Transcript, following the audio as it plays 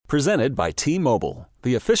Presented by T-Mobile,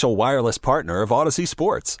 the official wireless partner of Odyssey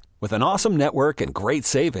Sports. With an awesome network and great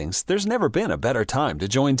savings, there's never been a better time to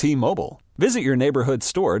join T-Mobile. Visit your neighborhood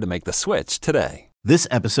store to make the switch today. This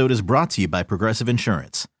episode is brought to you by Progressive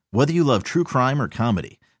Insurance. Whether you love true crime or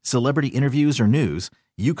comedy, celebrity interviews or news,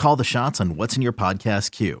 you call the shots on what's in your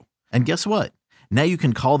podcast queue. And guess what? Now you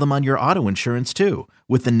can call them on your auto insurance too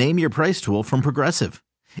with the Name Your Price tool from Progressive.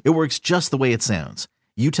 It works just the way it sounds.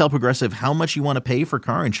 You tell Progressive how much you want to pay for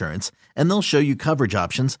car insurance, and they'll show you coverage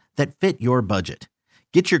options that fit your budget.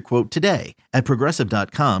 Get your quote today at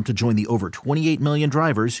Progressive.com to join the over 28 million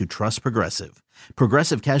drivers who trust Progressive.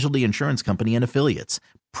 Progressive Casualty Insurance Company and Affiliates.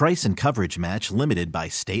 Price and coverage match limited by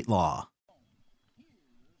state law.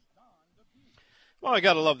 Well, I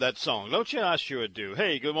got to love that song, don't you? I sure do.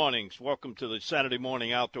 Hey, good morning. Welcome to the Saturday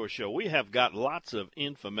Morning Outdoor Show. We have got lots of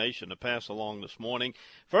information to pass along this morning.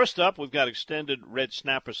 First up, we've got extended red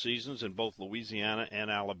snapper seasons in both Louisiana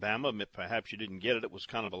and Alabama. Perhaps you didn't get it. It was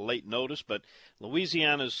kind of a late notice, but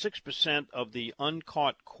Louisiana's 6% of the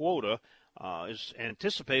uncaught quota is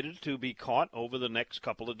anticipated to be caught over the next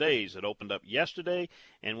couple of days. It opened up yesterday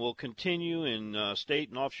and will continue in state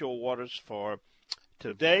and offshore waters for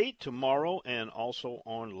today, tomorrow, and also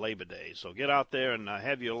on Labor Day. So get out there and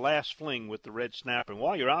have your last fling with the red snapper. And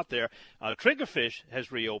while you're out there, triggerfish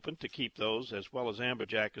has reopened to keep those, as well as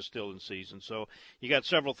amberjack is still in season. So you got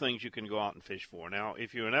several things you can go out and fish for. Now,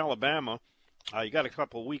 if you're in Alabama, you got a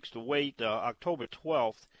couple of weeks to wait. October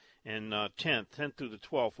 12th and 10th through the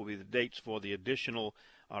 12th will be the dates for the additional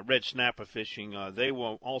red snapper fishing. They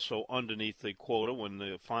were also underneath the quota when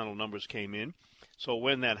the final numbers came in. So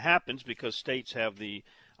when that happens, because states have the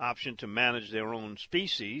option to manage their own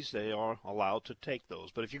species, they are allowed to take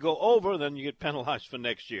those. But if you go over, then you get penalized for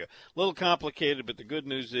next year. A little complicated, but the good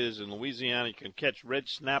news is in Louisiana you can catch red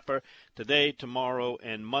snapper today, tomorrow,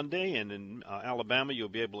 and Monday. And in Alabama you'll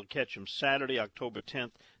be able to catch them Saturday, October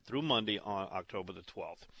 10th, through Monday on October the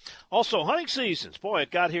 12th. Also, hunting seasons. Boy,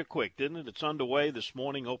 it got here quick, didn't it? It's underway. This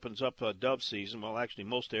morning opens up dove season. Well, actually,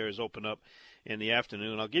 most areas open up in the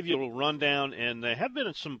afternoon. I'll give you a little rundown, and there have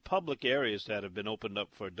been some public areas that have been opened up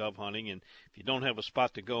for dove hunting, and if you don't have a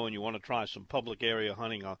spot to go and you want to try some public area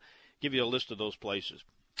hunting, I'll give you a list of those places.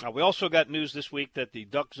 We also got news this week that the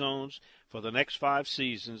duck zones for the next 5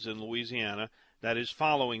 seasons in Louisiana, that is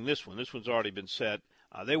following this one's already been set.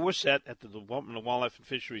 They were set at the Department of Wildlife and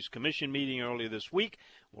Fisheries Commission meeting earlier this week.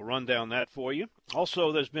 We'll run down that for you.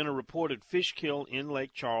 Also, there's been a reported fish kill in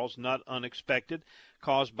Lake Charles, not unexpected,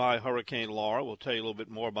 caused by Hurricane Laura. We'll tell you a little bit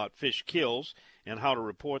more about fish kills and how to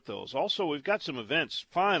report those. Also, we've got some events,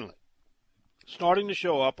 finally, starting to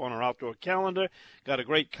show up on our outdoor calendar. Got a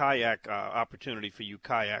great kayak opportunity for you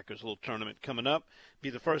kayakers, a little tournament coming up. Be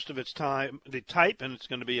the first of its type, and it's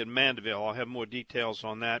going to be in Mandeville. I'll have more details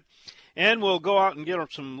on that. And we'll go out and get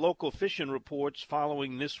some local fishing reports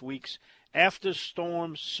following this week's after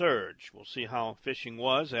storm surge. We'll see how fishing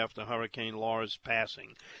was after Hurricane Laura's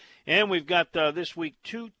passing. And we've got this week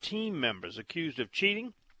 2 team members accused of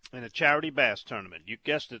cheating in a charity bass tournament. You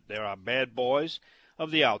guessed it, there are bad boys of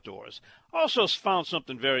the outdoors. Also found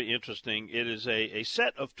something very interesting. It is a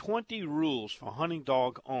set of 20 rules for hunting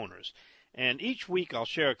dog owners. And each week I'll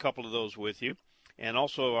share a couple of those with you. And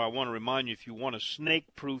also I want to remind you, if you want to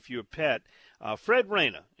snake-proof your pet, Fred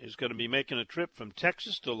Rayner is going to be making a trip from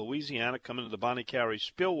Texas to Louisiana, coming to the Bonnie Carey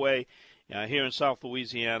Spillway here in South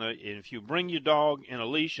Louisiana. And if you bring your dog in a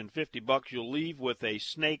leash and $50, you'll leave with a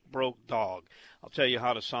snake-broke dog. I'll tell you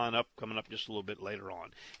how to sign up coming up just a little bit later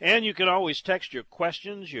on. And you can always text your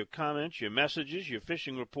questions, your comments, your messages, your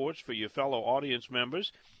fishing reports for your fellow audience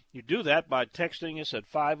members. You do that by texting us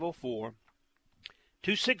at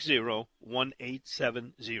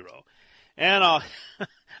 504-260-1870. And I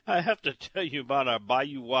have to tell you about our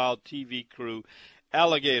Bayou Wild TV crew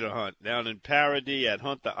alligator hunt down in Paradis at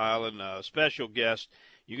Hunter Island. A special guest.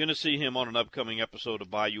 You're going to see him on an upcoming episode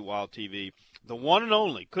of Bayou Wild TV. The one and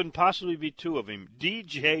only, couldn't possibly be 2 of him,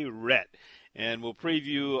 DJ Rhett. And we'll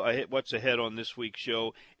preview what's ahead on this week's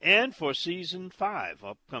show and for Season 5,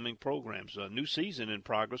 upcoming programs. A new season in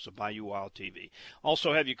progress of Bayou Wild TV.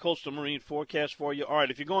 Also have your coastal marine forecast for you. All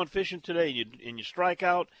right, if you're going fishing today and you strike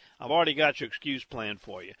out, I've already got your excuse planned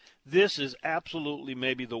for you. This is absolutely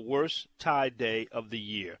maybe the worst tide day of the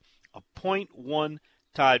year. A 0.1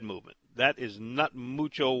 tide movement. That is not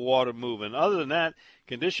mucho water moving. Other than that,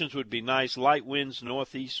 conditions would be nice. Light winds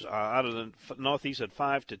northeast, out of the northeast at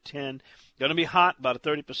 5 to 10. Going to be hot, about a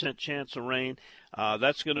 30% chance of rain.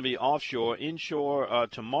 That's going to be offshore. Inshore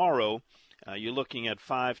tomorrow, you're looking at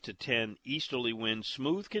 5 to 10 easterly winds,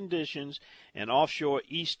 smooth conditions, and offshore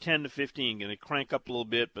east 10 to 15. Going to crank up a little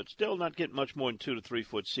bit, but still not getting much more than 2 to 3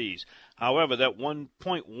 foot seas. However, that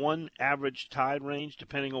 1.1 average tide range,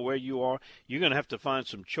 depending on where you are, you're going to have to find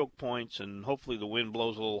some choke points, and hopefully the wind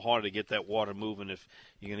blows a little harder to get that water moving if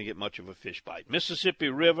you're going to get much of a fish bite. Mississippi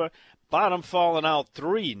River, bottom falling out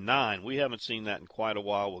 3-9. We haven't seen that in quite a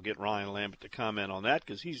while. We'll get Ryan Lambert to comment on that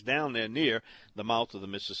because he's down there near the mouth of the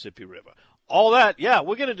Mississippi River. All that, yeah,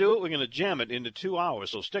 we're going to do it. We're going to jam it into 2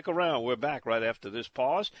 hours. So stick around. We're back right after this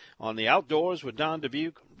pause on the Outdoors with Don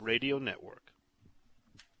Dubuque Radio Network.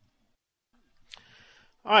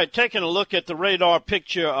 All right, taking a look at the radar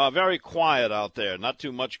picture, very quiet out there, not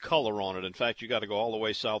too much color on it. In fact, you got to go all the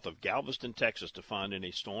way south of Galveston, Texas to find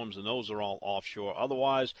any storms, and those are all offshore.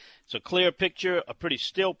 Otherwise, it's a clear picture, a pretty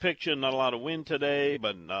still picture, not a lot of wind today,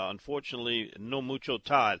 but unfortunately, no mucho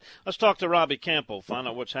tide. Let's talk to Robbie Campo, find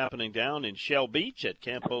out what's happening down in Shell Beach at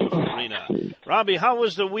Campo's Marina. Robbie, how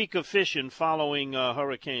was the week of fishing following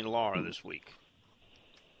Hurricane Laura this week?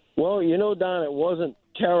 Well, you know, Don, it wasn't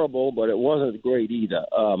terrible, but it wasn't great either.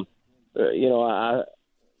 Our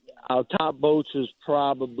top boats was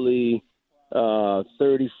probably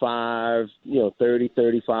 35, 30,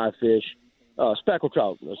 35 fish. Speckled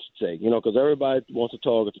trout, let's say, because everybody wants to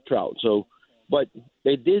target the trout. So, but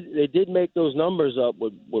they did make those numbers up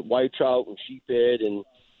with white trout and sheephead and,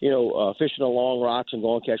 fishing the long rocks and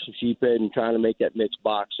going to catch some sheephead and trying to make that mixed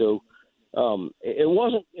box. So,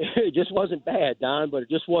 it just wasn't bad, Don, but it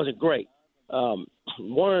just wasn't great.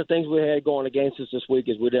 One of the things we had going against us this week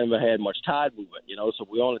is we never had much tide movement, so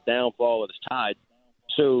we're on the downfall of this tide.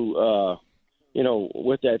 So,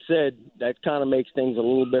 with that said, that kind of makes things a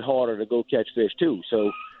little bit harder to go catch fish too.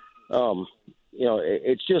 So,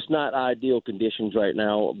 it's just not ideal conditions right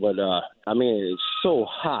now, but, it's so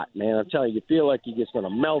hot, man. I'm telling you, you feel like you're just going to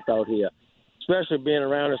melt out here. Especially being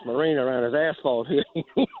around this marina, around this asphalt here.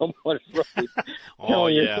 Oh,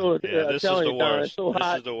 yeah. This is the worst. So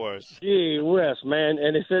this is the worst. Gee whiz, man.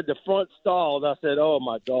 And they said the front stalled. I said, oh,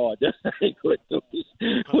 my God, this ain't good news.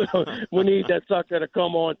 We need that sucker to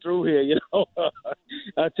come on through here,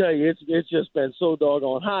 I tell you, it's just been so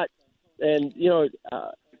doggone hot. And, and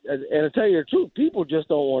to tell you the truth, people just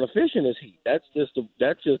don't want to fish in this heat. That's just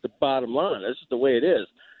the bottom line. That's just the way it is.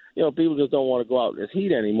 People just don't want to go out in this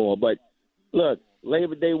heat anymore. But, look,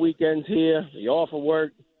 Labor Day weekend's here. You're off of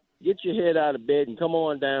work. Get your head out of bed and come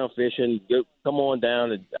on down fishing. Come on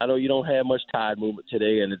down. And I know you don't have much tide movement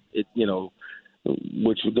today, and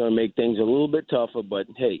which is going to make things a little bit tougher. But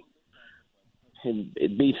hey,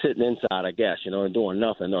 it'd be sitting inside, I guess, and doing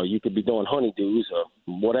nothing. Or you could be doing honeydews or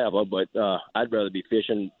whatever. But I'd rather be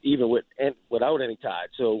fishing even without any tide.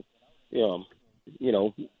 So,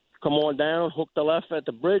 come on down, hook the left at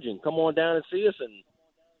the bridge, and come on down and see us. And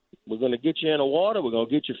we're going to get you in the water. We're going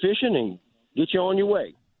to get you fishing and get you on your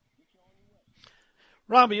way.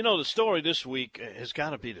 Robbie, the story this week has got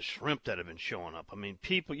to be the shrimp that have been showing up. I mean,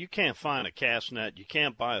 people, you can't find a cast net. You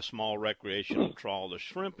can't buy a small recreational trawl. The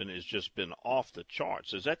shrimping has just been off the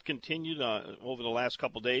charts. Has that continued over the last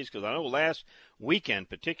couple of days? Because I know last weekend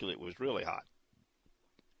particularly it was really hot.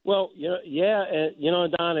 Well, yeah, and,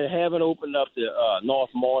 Don, they haven't opened up the North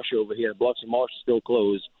Marsh over here. Biloxi Marsh is still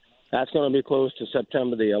closed. That's going to be closed to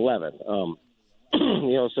September the 11th.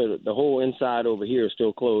 So the whole inside over here is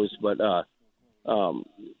still closed, but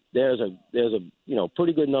there's a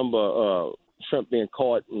pretty good number of shrimp being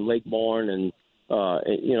caught in Lake Bourne and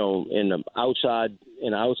in the outside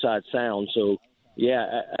sound. So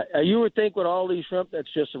yeah, you would think with all these shrimp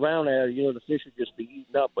that's just around there, the fish would just be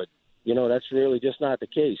eaten up, but that's really just not the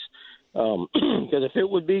case. Because if it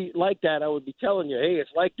would be like that, I would be telling you, hey, it's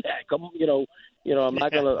like that. Come, I'm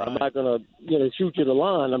not gonna shoot you the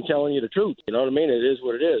line. I'm telling you the truth. You know what I mean? It is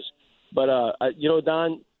what it is. But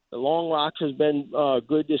Don, the long rocks has been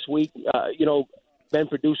good this week. Been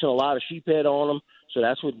producing a lot of sheephead on them, so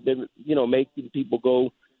that's what been making people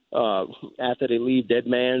go after they leave Dead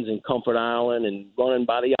Man's and Comfort Island and running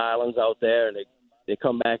by the islands out there, and they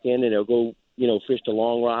come back in and they'll go fish the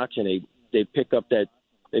long rocks, and they pick up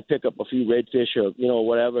a few redfish or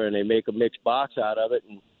whatever, and they make a mixed box out of it.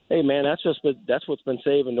 And hey, man, that's what's been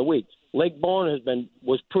saving the week. Lake Bourne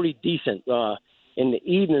was pretty decent in the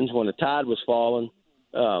evenings when the tide was falling.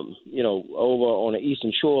 Over on the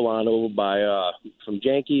eastern shoreline, over by from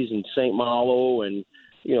Yankees and St. Malo and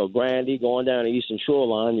Grandy, going down the eastern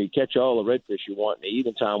shoreline, you catch all the redfish you want in the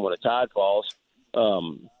evening time when the tide falls.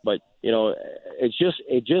 But it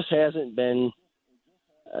just hasn't been.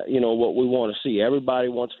 What we want to see. Everybody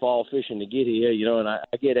wants fall fishing to get here, and I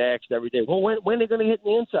get asked every day, well, when are they going to hit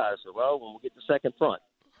the inside? I said, well, when we get the second front.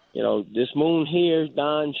 This moon here,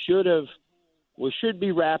 Don, should have, we should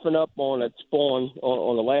be wrapping up on that spawn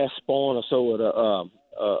on the last spawn or so of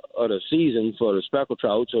the season for the speckled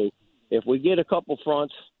trout. So if we get a couple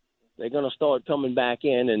fronts, they're going to start coming back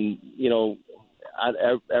in, and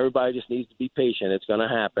everybody just needs to be patient. It's going to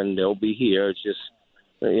happen. They'll be here. It's just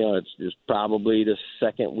it's just probably the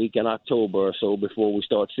second week in October or so before we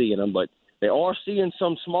start seeing them. But they are seeing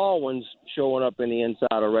some small ones showing up in the inside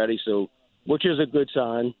already, so which is a good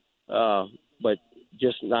sign. But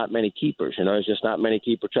just not many keepers. There's just not many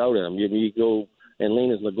keeper trout in them. You go in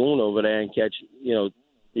Lena's Lagoon over there and catch, you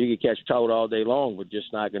can catch trout all day long, but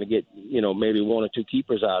just not going to get, maybe one or two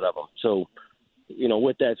keepers out of them. So,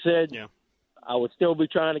 with that said, yeah. I would still be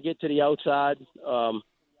trying to get to the outside.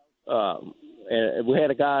 And we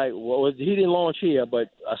had a guy, he didn't launch here, but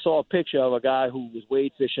I saw a picture of a guy who was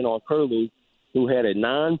wade fishing on Curlew who had a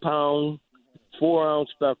 9-pound, 4-ounce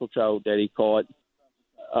speckled trout that he caught,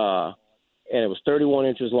 and it was 31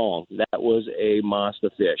 inches long. That was a monster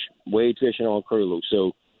fish, wade fishing on Curlew.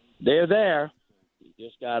 So they're there. You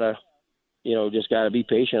just gotta be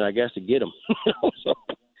patient, I guess, to get them.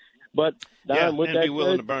 But Don, with and that be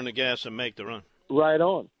willing said, to burn the gas and make the run. Right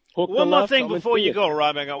on. One more thing before you go,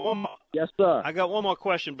 Rob. I got one more. Yes, sir. I got one more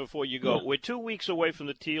question before you go. We're 2 weeks away from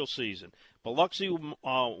the teal season. Biloxi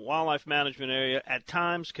Wildlife Management Area at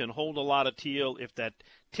times can hold a lot of teal if that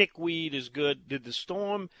tickweed is good. Did the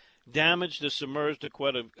storm damage the submerged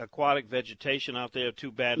aquatic vegetation out there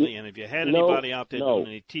too badly? And have you had anybody out there doing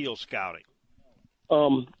any teal scouting?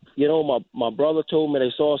 My brother told me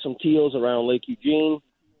they saw some teals around Lake Eugene,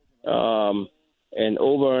 and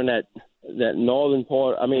over in that northern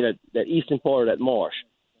part, that eastern part of that marsh.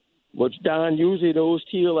 Which, Don, usually those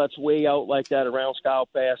teal that's way out like that around Scow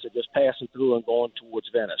Pass are just passing through and going towards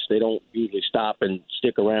Venice. They don't usually stop and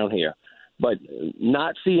stick around here. But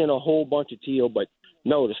not seeing a whole bunch of teal, but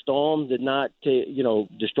no, the storm did not,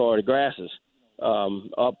 destroy the grasses.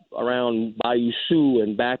 Up around Bayou Sioux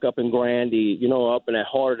and back up in Grandy, up in that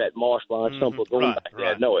heart of that marsh line, back there.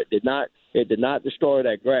 Right. No, it did not. It did not destroy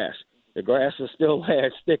that grass. The grass is still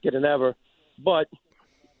thicker than ever. But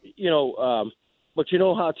you know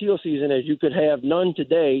how teal season is. You could have none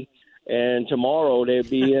today, and tomorrow they'd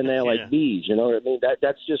be in there like bees.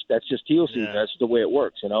 That's just teal season. Yeah. That's the way it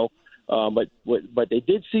works. But they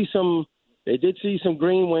did see some. They did see some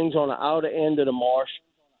green wings on the outer end of the marsh,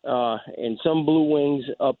 and some blue wings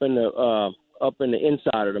up in the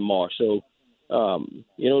inside of the marsh. So,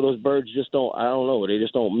 those birds just don't. I don't know. They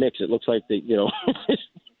just don't mix. It looks like they,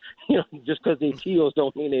 just because they're teals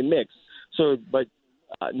don't mean they mix. So, but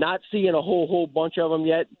not seeing a whole bunch of them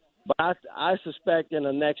yet. But I suspect in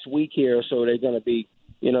the next week here or so they're going to be.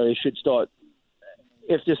 They should start.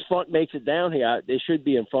 If this front makes it down here, they should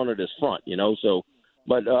be in front of this front. So,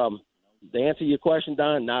 but. To answer your question,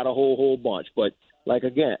 Don, not a whole bunch, but like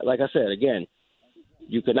I said,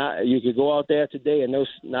 you could go out there today and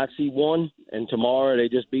not see one, and tomorrow they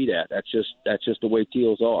just be that. That's just the way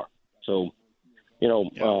teals are. So,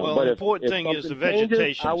 but the important thing is the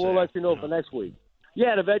vegetation. I will let you know for next week.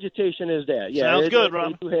 Yeah, the vegetation is there. Yeah, sounds good,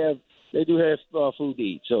 Rob. They do have food to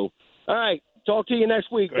eat. So, all right, talk to you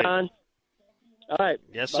next week, Great. Don. All right,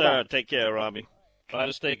 yes, bye-bye. sir. Take care, Robbie. Try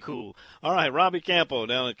to stay cool. All right, Robbie Campo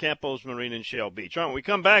down at Campo's Marine in Shell Beach. All right, when we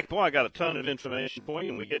come back, I got a ton of information for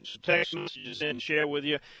you, and we get some text messages in and share with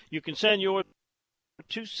you. You can send your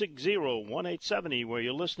 260-1870, where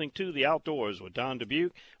you're listening to The Outdoors with Don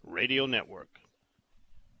Dubuque Radio Network.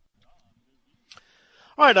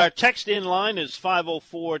 All right, our text-in line is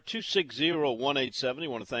 504-260-1870. I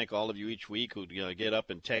want to thank all of you each week who get up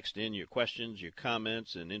and text in your questions, your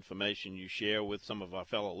comments, and information you share with some of our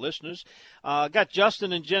fellow listeners. Got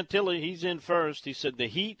Justin in Gentilly. He's in first. He said, the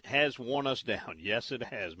heat has worn us down. Yes, it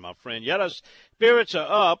has, my friend. Yet our spirits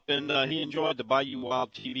are up, and he enjoyed the Bayou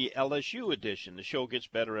Wild TV LSU edition. The show gets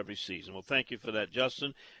better every season. Well, thank you for that,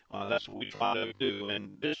 Justin. That's what we try to do.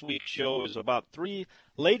 And this week's show is about 3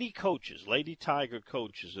 lady coaches, Lady Tiger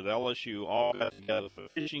coaches at LSU, all got together for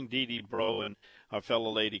fishing. Dee Dee Bro and our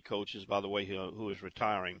fellow lady coaches, by the way, who is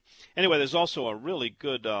retiring. Anyway, there's also a really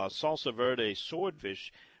good salsa verde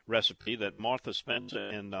swordfish recipe that Martha Spencer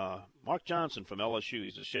and Mark Johnson from LSU,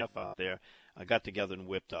 he's a chef out there, got together and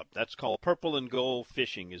whipped up. That's called Purple and Gold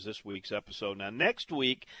Fishing is this week's episode. Now, next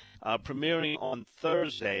week, premiering on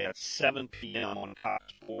Thursday at 7 p.m. on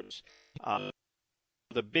Cox Sports,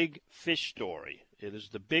 the big fish story. It is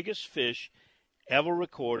the biggest fish ever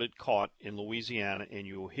recorded caught in Louisiana, and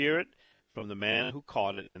you'll hear it from the man who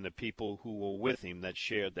caught it and the people who were with him that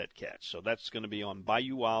shared that catch. So that's going to be on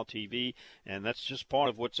Bayou Wild TV, and that's just part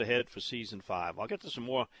of what's ahead for Season 5. I'll get to some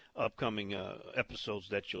more upcoming episodes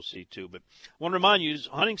that you'll see, too. But I want to remind you,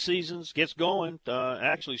 hunting seasons gets going.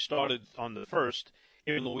 Actually started on the 1st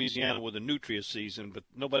here in Louisiana with a nutria season, but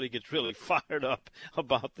nobody gets really fired up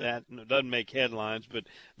about that. And it doesn't make headlines, but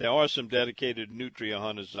there are some dedicated nutria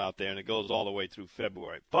hunters out there, and it goes all the way through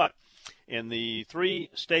February. But in the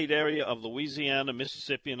 3-state area of Louisiana,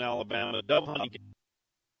 Mississippi, and Alabama, dove hunting,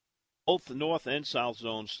 both the north and south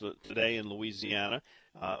zones today in Louisiana,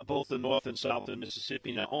 both the north and south in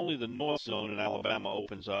Mississippi. Now, only the north zone in Alabama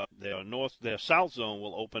opens up. Their south zone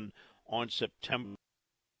will open on September.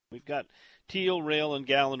 We've got teal, rail, and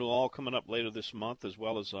gallinule all coming up later this month, as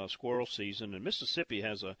well as squirrel season. And Mississippi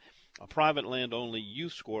has a private land-only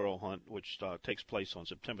youth squirrel hunt, which takes place on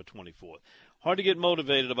September 24th. Hard to get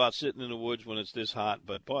motivated about sitting in the woods when it's this hot,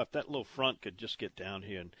 but, boy, if that little front could just get down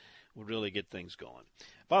here and would really get things going.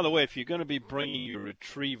 By the way, if you're going to be bringing your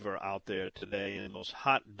retriever out there today in those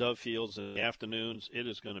hot dove fields in the afternoons, it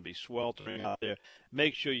is going to be sweltering out there.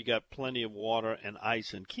 Make sure you got plenty of water and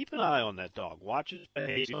ice, and keep an eye on that dog. Watch his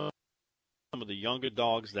behavior. Some of the younger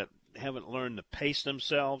dogs that haven't learned to pace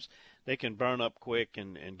themselves, they can burn up quick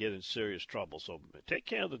and get in serious trouble. So take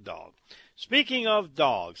care of the dog. Speaking of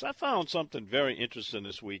dogs, I found something very interesting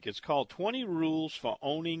this week. It's called 20 Rules for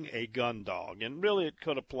Owning a Gun Dog. And really it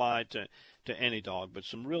could apply to any dog, but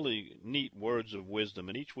some really neat words of wisdom.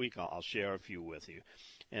 And each week I'll share a few with you.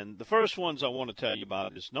 And the first ones I want to tell you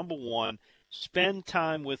about is, number 1, spend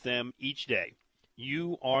time with them each day.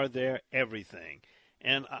 You are their everything.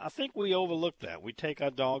 And I think we overlook that. We take our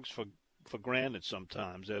dogs for granted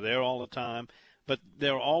sometimes. They're there all the time, but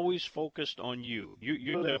they're always focused on you.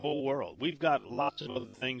 You're their whole world. We've got lots of other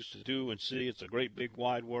things to do and see. It's a great big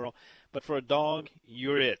wide world. But for a dog,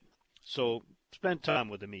 you're it. So spend time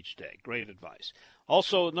with them each day. Great advice.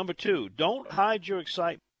 Also, number 2, don't hide your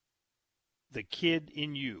excitement. The kid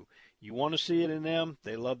in you. You want to see it in them.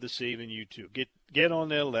 They love to see it in you too. Get on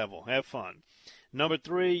their level. Have fun. Number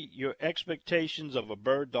 3, your expectations of a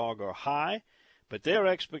bird dog are high, but their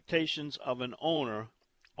expectations of an owner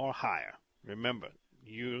are higher. Remember,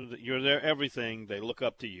 you're their everything. They look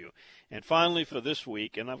up to you. And finally, for this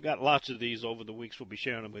week, and I've got lots of these over the weeks, we'll be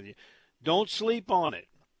sharing them with you, don't sleep on it.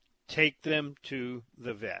 Take them to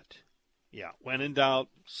the vet. Yeah, when in doubt,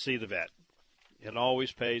 see the vet. It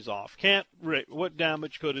always pays off. What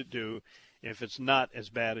damage could it do if it's not as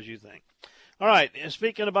bad as you think? All right, and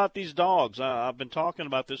speaking about these dogs, I've been talking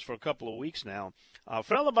about this for a couple of weeks now. A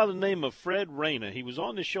fellow by the name of Fred Rayner, he was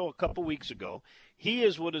on the show a couple weeks ago. He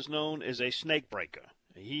is what is known as a snake breaker.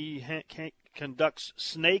 He conducts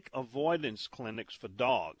snake avoidance clinics for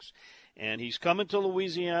dogs. And he's coming to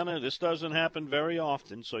Louisiana. This doesn't happen very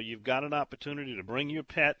often, so you've got an opportunity to bring your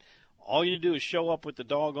pet. All you do is show up with the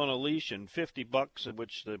dog on a leash and $50, of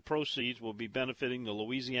which the proceeds will be benefiting the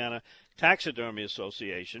Louisiana Taxidermy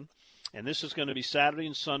Association. And this is going to be Saturday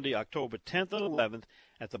and Sunday, October 10th and 11th,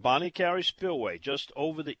 at the Bonnie Carey Spillway, just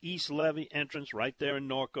over the East Levee entrance right there in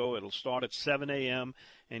Norco. It'll start at 7 a.m.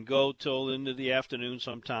 and go till into the afternoon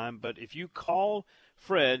sometime. But if you call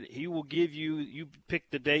Fred, he will give you pick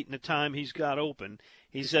the date and the time he's got open.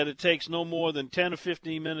 He said it takes no more than 10 or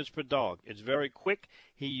 15 minutes per dog. It's very quick.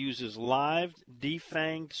 He uses live,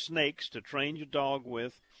 defanged snakes to train your dog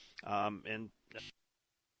with. And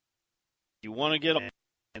you want to get on.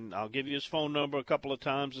 And I'll give you his phone number a couple of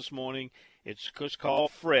times this morning. It's just call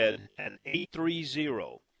Fred at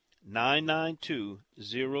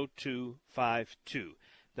 830-992-0252.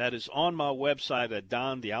 That is on my website at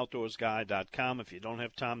dontheoutdoorsguy.com. If you don't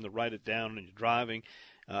have time to write it down and you're driving,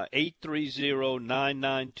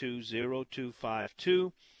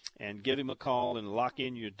 830-992-0252. And give him a call and lock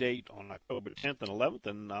in your date on October 10th and 11th.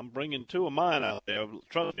 And I'm bringing 2 of mine out there.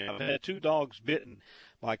 Trust me, I've had 2 dogs bitten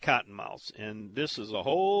by cottonmouths, and this is a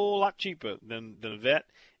whole lot cheaper than a vet.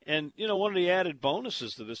 And, you know, one of the added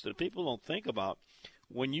bonuses to this that people don't think about,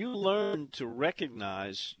 when you learn to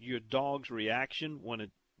recognize your dog's reaction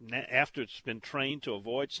after it's been trained to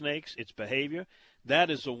avoid snakes, its behavior,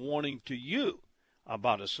 that is a warning to you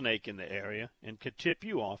about a snake in the area and could tip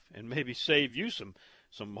you off and maybe save you some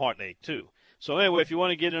heartache too. So anyway, if you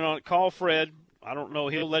want to get in on it, call Fred. I don't know.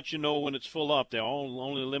 He'll let you know when it's full up. There are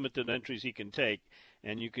only limited entries he can take.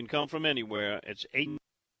 And you can come from anywhere. It's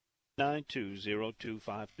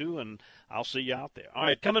 892-0252, and I'll see you out there. All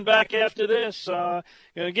right, coming back after this, going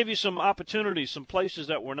to give you some opportunities, some places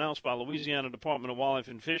that were announced by Louisiana Department of Wildlife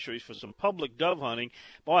and Fisheries for some public dove hunting.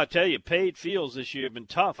 Boy, I tell you, paid fields this year have been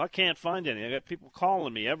tough. I can't find any. I got people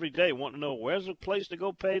calling me every day wanting to know where's the place to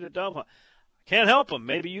go pay the dove hunt. Can't help them.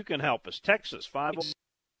 Maybe you can help us. Text us,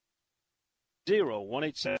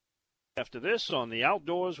 50187. After this on the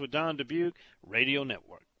Outdoors with Don Dubuque Radio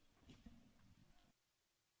Network.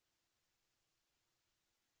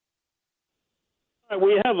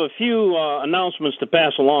 We have a few announcements to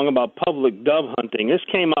pass along about public dove hunting. This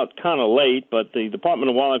came out kind of late, but the Department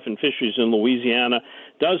of Wildlife and Fisheries in Louisiana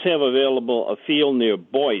does have available a field near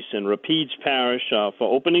Boyce in Rapides Parish for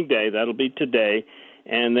opening day. That'll be today.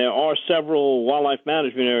 And there are several wildlife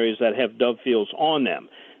management areas that have dove fields on them.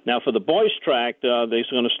 Now, for the Boyce tract, they're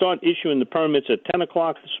going to start issuing the permits at 10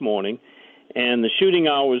 o'clock this morning, and the shooting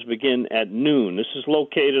hours begin at noon. This is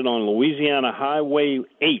located on Louisiana Highway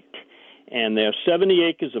 8. And there are 70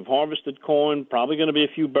 acres of harvested corn, probably going to be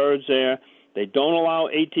a few birds there. They don't allow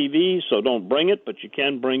ATVs, so don't bring it, but you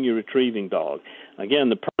can bring your retrieving dog. Again,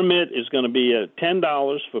 the permit is going to be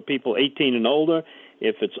 $10 for people 18 and older.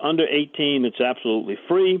 If it's under 18, it's absolutely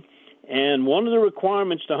free. And one of the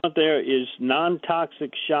requirements to hunt there is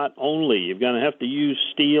non-toxic shot only. You're going to have to use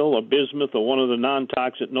steel or bismuth or one of the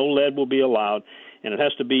non-toxic. No lead will be allowed, and it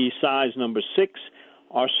has to be size number 6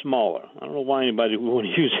 or smaller. I don't know why anybody would want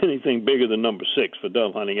to use anything bigger than number 6 for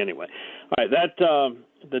dove hunting anyway. All right, that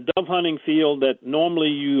the dove hunting field that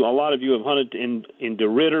normally a lot of you have hunted in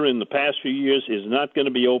DeRidder in the past few years is not going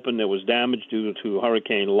to be open. There was damage due to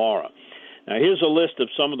Hurricane Laura. Now, here's a list of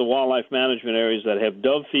some of the wildlife management areas that have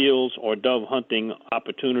dove fields or dove hunting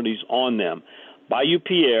opportunities on them. Bayou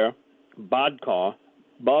Pierre, Bodcaw,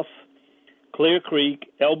 Buff, Clear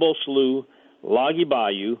Creek, Elbow Slough, Loggy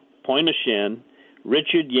Bayou, Point of Chien,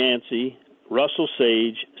 Richard Yancey, Russell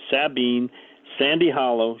Sage, Sabine, Sandy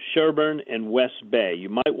Hollow, Sherburne, and West Bay. You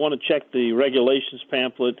might want to check the regulations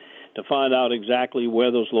pamphlet to find out exactly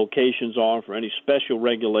where those locations are for any special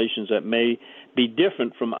regulations that may be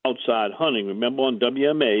different from outside hunting. Remember, on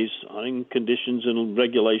WMAs, hunting conditions and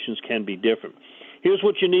regulations can be different. Here's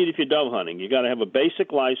what you need if you're dove hunting. You got to have a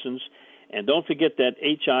basic license, and don't forget that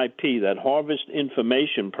HIP, that Harvest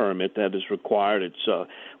Information Permit that is required. It's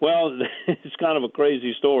it's kind of a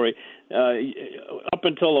crazy story. Up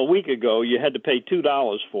until a week ago, you had to pay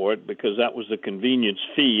 $2 for it because that was the convenience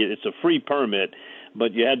fee. It's a free permit,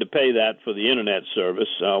 but you had to pay that for the internet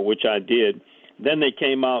service, which I did. Then they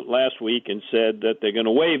came out last week and said that they're going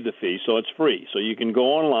to waive the fee, so it's free. So you can go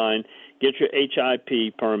online, get your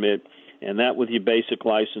HIP permit, and that with your basic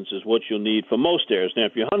license is what you'll need for most areas. Now,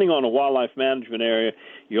 if you're hunting on a wildlife management area,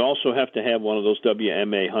 you also have to have one of those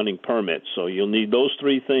WMA hunting permits. So you'll need those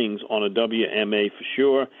three things on a WMA for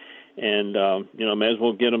sure, and may as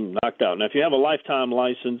well get them knocked out. Now, if you have a lifetime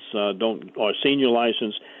license or senior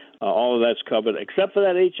license, all of that's covered, except for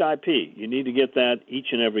that HIP. You need to get that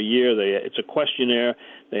each and every year. It's a questionnaire.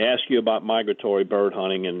 They ask you about migratory bird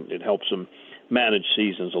hunting, and it helps them manage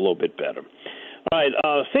seasons a little bit better. All right,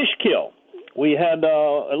 fish kill. We had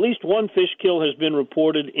at least one fish kill has been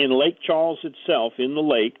reported in Lake Charles itself, in the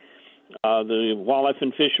lake. The Wildlife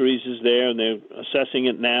and Fisheries is there, and they're assessing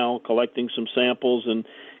it now, collecting some samples, and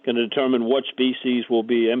going to determine what species will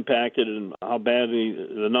be impacted and how badly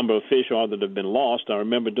the number of fish are that have been lost. I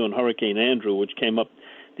remember doing Hurricane Andrew, which came up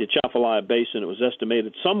the Atchafalaya Basin. It was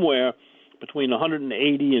estimated somewhere between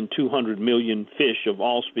 180 and 200 million fish of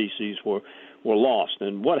all species were lost.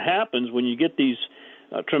 And what happens when you get these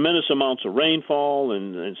tremendous amounts of rainfall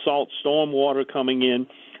and salt storm water coming in,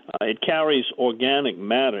 it carries organic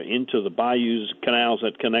matter into the bayous, canals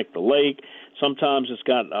that connect the lake. Sometimes it's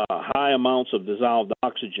got high amounts of dissolved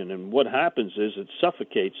oxygen, and what happens is it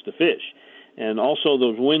suffocates the fish. And also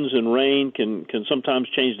those winds and rain can sometimes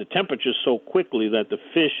change the temperature so quickly that the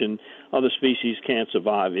fish and other species can't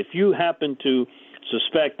survive. If you happen to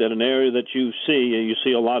suspect that an area that you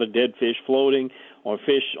see a lot of dead fish floating or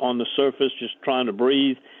fish on the surface just trying to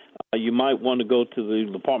breathe, you might want to go to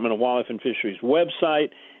the Department of Wildlife and Fisheries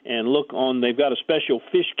website and look on. They've got a special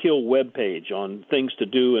fish kill webpage on things to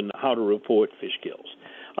do and how to report fish kills.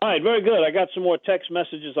 All right, very good. I got some more text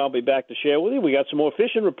messages I'll be back to share with you. We got some more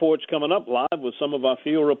fishing reports coming up live with some of our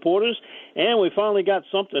field reporters, and we finally got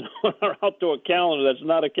something on our outdoor calendar that's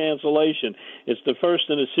not a cancellation. It's the first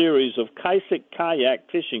in a series of Kaisik kayak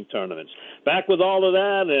fishing tournaments. Back with all of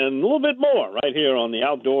that and a little bit more right here on the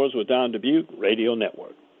Outdoors with Don Dubuque Radio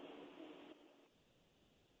Network.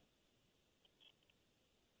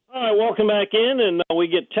 All right, welcome back in, and we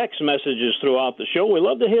get text messages throughout the show. We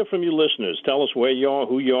love to hear from you listeners. Tell us where you are,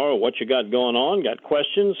 who you are, what you got going on. Got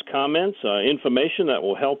questions, comments, information that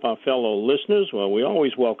will help our fellow listeners. Well, we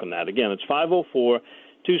always welcome that. Again, it's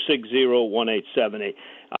 504-260-1878.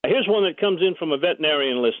 Here's one that comes in from a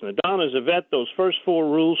veterinarian listener. Don, as a vet, those first 4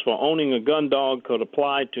 rules for owning a gun dog could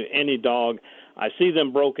apply to any dog. I see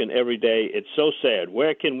them broken every day. It's so sad.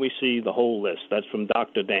 Where can we see the whole list? That's from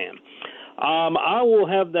Dr. Dan. I will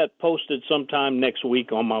have that posted sometime next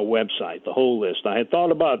week on my website, the whole list. I had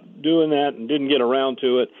thought about doing that and didn't get around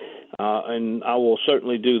to it, and I will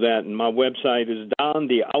certainly do that. And my website is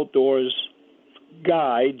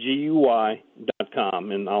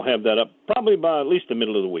DonTheOutdoorsGuy.com, and I'll have that up probably by at least the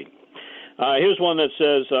middle of the week. Here's one that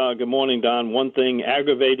says, good morning, Don. One thing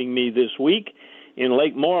aggravating me this week in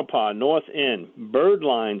Lake Maurepas, North End, bird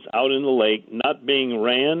lines out in the lake not being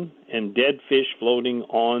ran and dead fish floating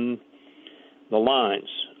on the lines.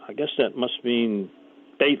 I guess that must mean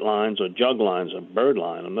bait lines or jug lines or bird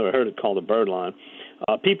line. I've never heard it called a bird line.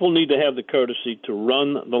 People need to have the courtesy to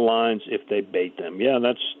run the lines if they bait them. Yeah,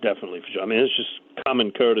 that's definitely for sure. I mean, it's just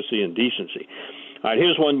common courtesy and decency. All right,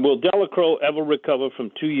 here's one. Will Delacroix ever recover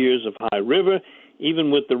from 2 years of high river?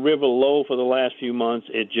 Even with the river low for the last few months,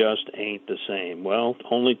 it just ain't the same. Well,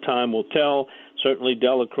 only time will tell. Certainly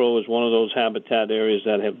Delacroix is one of those habitat areas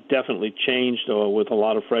that have definitely changed with a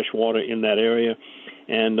lot of fresh water in that area,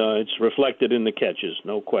 and it's reflected in the catches,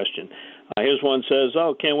 no question. Here's one says,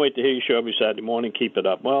 can't wait to hear your show every Saturday morning. Keep it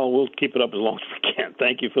up. Well, we'll keep it up as long as we can.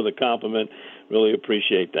 Thank you for the compliment. Really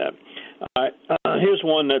appreciate that. All right, here's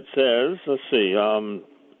one that says, let's see,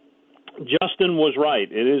 Justin was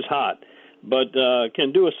right. It is hot, but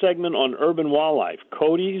can do a segment on urban wildlife.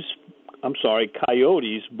 Coyotes,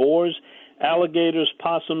 boars, alligators,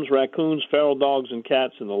 possums, raccoons, feral dogs, and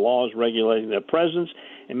cats, and the laws regulating their presence,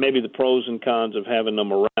 and maybe the pros and cons of having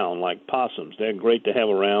them around, like possums. They're great to have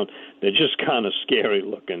around. They're just kind of scary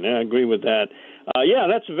looking. I agree with that. Yeah,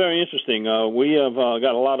 that's very interesting. We have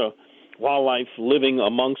got a lot of wildlife living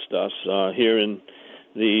amongst us here in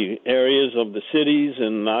the areas of the cities,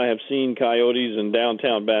 and I have seen coyotes in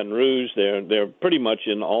downtown Baton Rouge. They're pretty much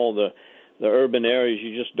in all the urban areas.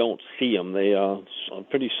 You just don't see them. They are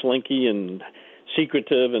pretty slinky and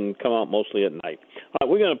secretive and come out mostly at night. All right,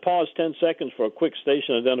 we're going to pause 10 seconds for a quick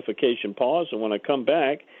station identification pause, and when I come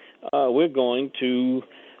back, we're going to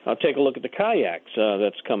take a look at the kayaks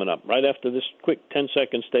that's coming up right after this quick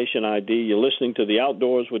 10-second station ID. You're listening to The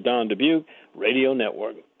Outdoors with Don Dubuque Radio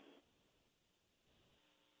Network.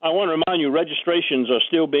 I want to remind you, registrations are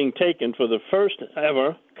still being taken for the first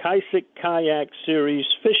ever Kaisik Kayak Series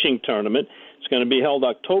fishing tournament. It's going to be held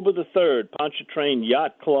October the 3rd, Pontchartrain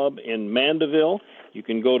Yacht Club in Mandeville. You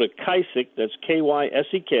can go to Kaisik, that's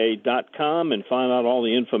KYSEK.com, and find out all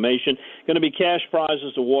the information. Going to be cash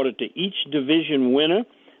prizes awarded to each division winner.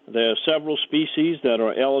 There are several species that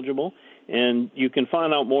are eligible, and you can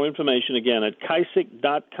find out more information, again, at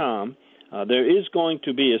Kaisik.com. There is going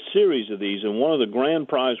to be a series of these, and one of the grand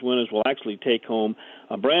prize winners will actually take home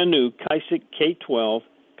a brand-new Kaisik K12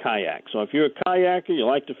 kayak. So if you're a kayaker, you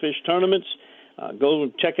like to fish tournaments, go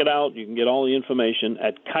and check it out. You can get all the information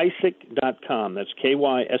at Kaisik.com. That's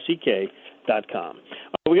KYSEK.com.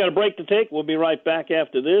 We got a break to take. We'll be right back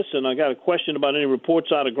after this, and I got a question about any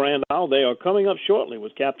reports out of Grand Isle. They are coming up shortly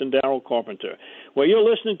with Captain Darrell Carpenter. Well, you're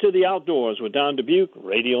listening to The Outdoors with Don Dubuque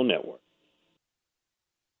Radio Network.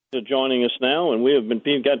 Joining us now, and we've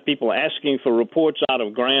got people asking for reports out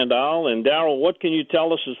of Grand Isle. And Darrell, what can you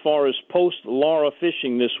tell us as far as post-Laura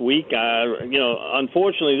fishing this week?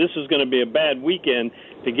 Unfortunately, this is going to be a bad weekend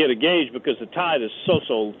to get a gauge because the tide is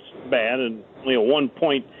so bad, and 1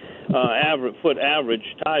 point foot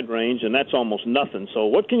average tide range, and that's almost nothing. So,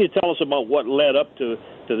 what can you tell us about what led up to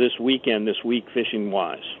this weekend, this week, fishing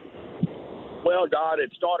wise? Well, Don,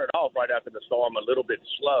 it started off right after the storm a little bit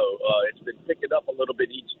slow. It's been picking up a little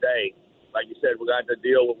bit each day. Like you said, we got to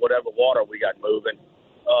deal with whatever water we got moving.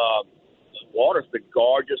 Water's been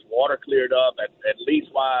gorgeous. Water cleared up, at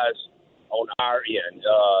least wise, on our end.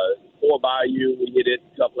 Fort Bayou, we hit it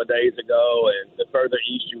a couple of days ago, and the further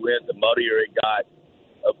east you went, the muddier it got.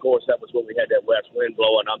 Of course, that was when we had that west wind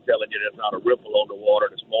blowing. I'm telling you, there's not a ripple on the water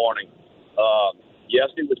this morning.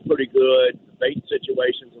 Yesterday was pretty good. The bait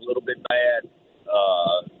situation's a little bit bad.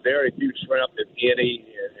 Very few shrimp, if any,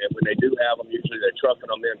 and when they do have them, usually they're trucking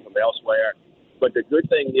them in from elsewhere. But the good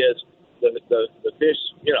thing is the fish,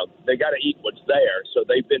 they got to eat what's there. So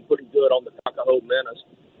they've been pretty good on the Tuckahoe Menace.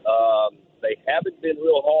 They haven't been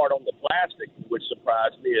real hard on the plastic, which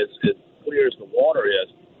surprised me as clear as the water is.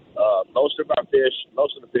 Most of the fish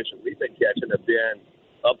that we've been catching have been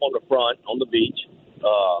up on the front on the beach.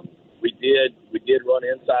 We did run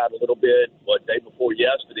inside a little bit, day before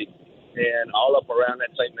yesterday, and all up around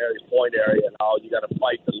that St. Mary's Point area and all. You got to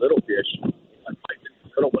fight the little fish, fight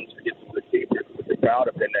the little ones to get some good keepers with the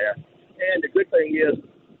crowd up in there. And the good thing is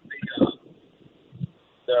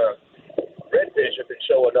the redfish have been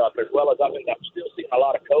showing up, as well as I'm still seeing a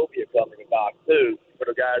lot of cobia coming about too for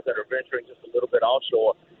the guys that are venturing just a little bit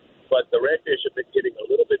offshore. But the redfish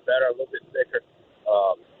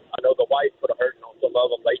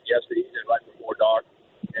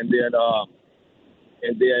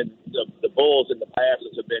And then the bulls and the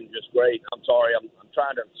passes have been just great. I'm sorry, I'm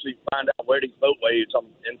trying to find out where these boat waves I'm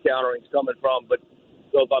encountering is coming from. But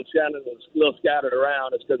so if I'm a little scattered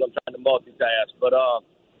around, it's because I'm trying to multitask. But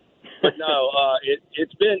no,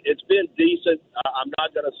 it's been decent. I'm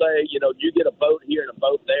not going to say, you get a boat here and a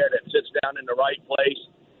boat there that sits down in the right place.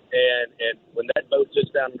 And when that boat sits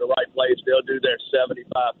down in the right place, they'll do their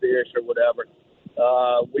 75 fish or whatever.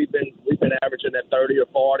 We've been averaging at 30 or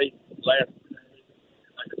 40 last.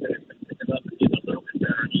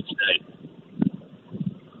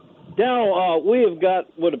 Now, we have got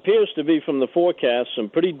what appears to be from the forecast some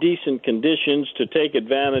pretty decent conditions to take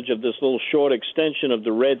advantage of this little short extension of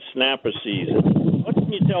the red snapper season. What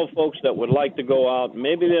can you tell folks that would like to go out?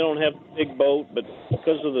 Maybe they don't have a big boat, but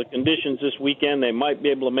because of the conditions this weekend, they might be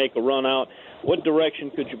able to make a run out. What direction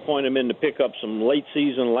could you point them in to pick up some late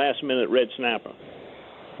season, last minute red snapper?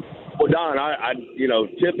 Well, Don,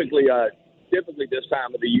 typically this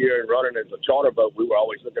time of the year and running as a charter boat, we were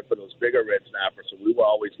always looking for those bigger red snappers, so we were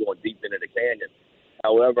always going deep into the canyon.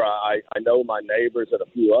 However, I know my neighbors and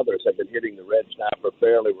a few others have been hitting the red snapper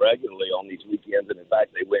fairly regularly on these weekends, and in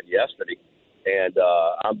fact, they went yesterday. And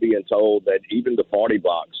I'm being told that even the 40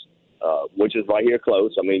 blocks, which is right here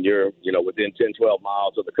close, I mean, you're within 10, 12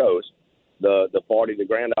 miles of the coast, the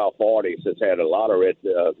Grand Isle 40s has had a lot of red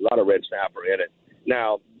snapper in it.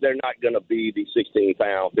 Now, they're not going to be the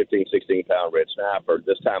 16-pound, 15, 16-pound red snapper.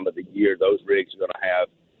 This time of the year, those rigs are going to have,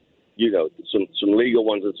 some legal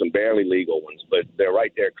ones and some barely legal ones, but they're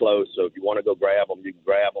right there close. So if you want to go grab them, you can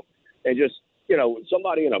grab them. And just,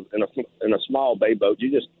 somebody in a small bay boat,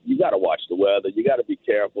 you got to watch the weather. You got to be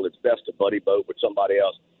careful. It's best to buddy boat with somebody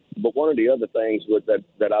else. But one of the other things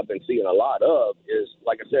that I've been seeing a lot of is,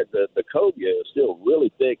 like I said, the cobia is still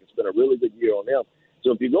really thick. It's been a really good year on them. So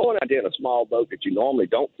if you're going out there in a small boat that you normally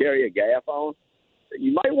don't carry a gaff on,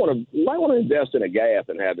 you might want to invest in a gaff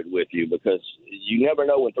and have it with you, because you never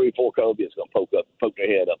know when 3-4 cobia is going to poke their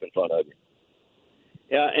head up in front of you.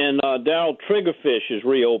 Yeah, and Darrell, triggerfish is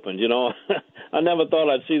reopened. I never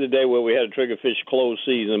thought I'd see the day where we had a triggerfish closed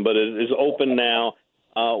season, but it is open now.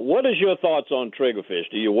 What is your thoughts on triggerfish?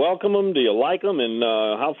 Do you welcome them? Do you like them? And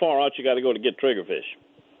how far out you got to go to get triggerfish?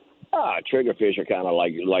 Triggerfish are kind of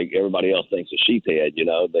like everybody else thinks a sheephead.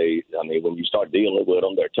 When you start dealing with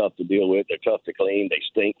them, they're tough to deal with. They're tough to clean. They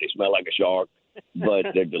stink. They smell like a shark, but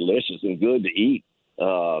they're delicious and good to eat.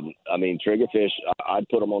 Triggerfish, I'd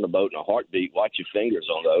put them on the boat in a heartbeat. Watch your fingers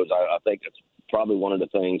on those. I think that's probably one of the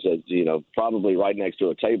things that, probably right next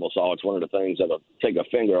to a table saw. It's one of the things that'll take a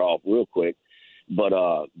finger off real quick. But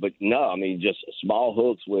no, just small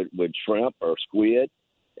hooks with shrimp or squid.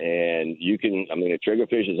 And you can, a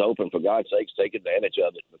triggerfish is open, for God's sakes, take advantage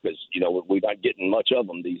of it, because, we're not getting much of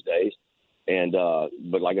them these days. And,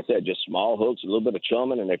 but like I said, just small hooks, a little bit of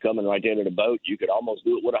chumming, and they're coming right into the boat. You could almost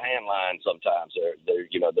do it with a hand line sometimes. They're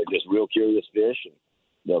just real curious fish, and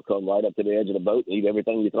they'll come right up to the edge of the boat and eat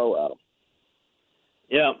everything you throw at them.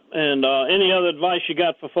 Yeah, and any other advice you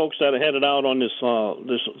got for folks that are headed out on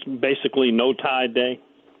this basically no tide day?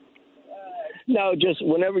 No, just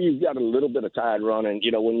whenever you've got a little bit of tide running,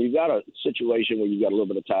 when you've got a situation where you've got a little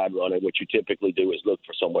bit of tide running, what you typically do is look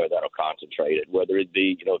for somewhere that'll concentrate it, whether it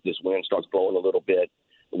be, if this wind starts blowing a little bit,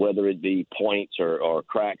 whether it be points or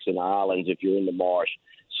cracks in the islands if you're in the marsh,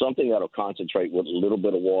 something that'll concentrate with a little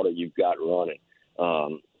bit of water you've got running.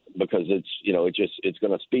 Because it's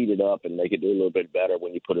going to speed it up and make it do a little bit better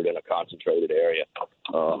when you put it in a concentrated area.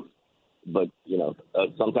 But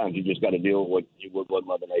sometimes you just got to deal with what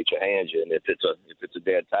Mother Nature hands you, and if it's a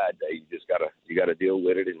dead tide day, you got to deal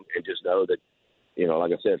with it and just know that,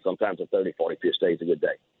 like I said, sometimes a 30, 40 fish day is a good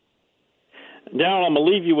day. Darrell, I'm going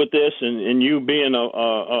to leave you with this, and you being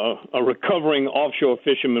a recovering offshore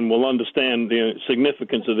fisherman will understand the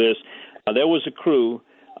significance of this. There was a crew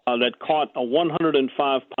that caught a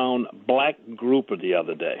 105-pound black grouper the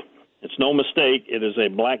other day. It's no mistake. It is a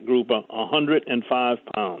black grouper, 105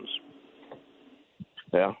 pounds.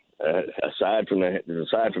 Yeah. Aside from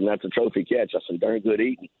that's a trophy catch. That's some darn good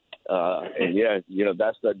eating. And yeah,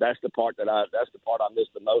 that's the part I miss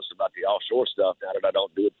the most about the offshore stuff now that I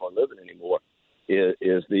don't do it for a living anymore.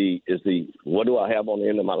 Is the what do I have on the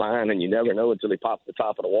end of my line? And you never know until they pop the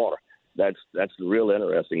top of the water. That's the real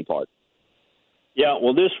interesting part. Yeah,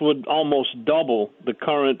 well, this would almost double the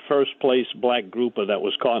current first-place black grouper that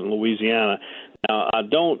was caught in Louisiana. Now, I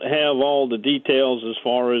don't have all the details as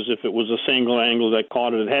far as if it was a single angler that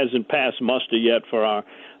caught it. It hasn't passed muster yet for our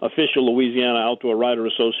official Louisiana Outdoor Writer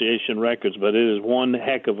Association records, but it is one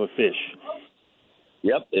heck of a fish.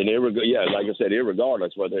 Yep, and like I said,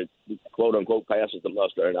 irregardless whether it quote-unquote passes the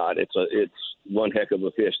muster or not, it's one heck of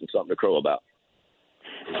a fish and something to crow about.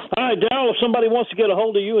 All right, Darrell, if somebody wants to get a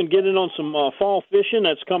hold of you and get in on some fall fishing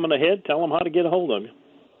that's coming ahead, tell them how to get a hold of you.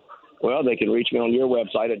 Well, they can reach me on your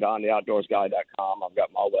website at dontheoutdoorsguy.com. I've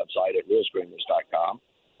got my website at realscreamers.com.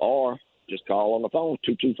 Or just call on the phone,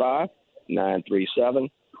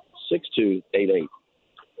 225-937-6288.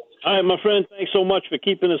 All right, my friend, thanks so much for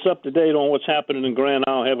keeping us up to date on what's happening in Grand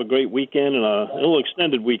Isle. Have a great weekend and a little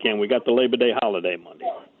extended weekend. We got the Labor Day holiday Monday.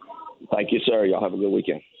 Thank you, sir. Y'all have a good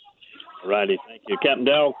weekend. All righty, thank you. Captain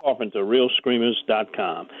Darrell Carpenter,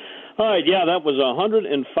 realscreamers.com. All right, yeah, that was a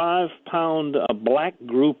 105-pound black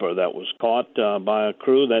grouper that was caught by a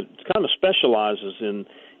crew that kind of specializes in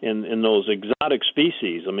those exotic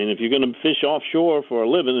species. I mean, if you're going to fish offshore for a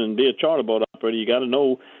living and be a charter boat operator, you got to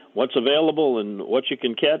know what's available and what you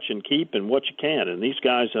can catch and keep and what you can't. And these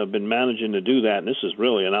guys have been managing to do that, and this is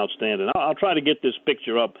really an outstanding. I'll try to get this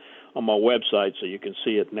picture up on my website so you can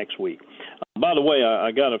see it next week. By the way,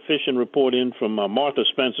 I got a fishing report in from Martha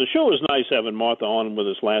Spencer. Sure was nice having Martha on with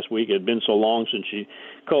us last week. It had been so long since she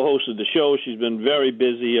co-hosted the show. She's been very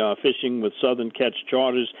busy fishing with Southern Catch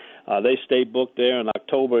Charters. They stay booked there, and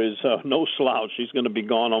October is no slouch. She's going to be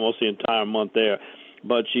gone almost the entire month there.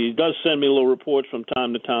 But she does send me little reports from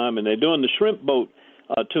time to time, and they're doing the shrimp boat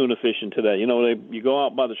tuna fishing today. You know, you go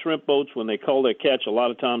out by the shrimp boats when they call their catch. A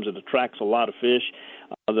lot of times it attracts a lot of fish.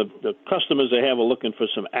 The customers they have are looking for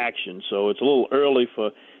some action, so it's a little early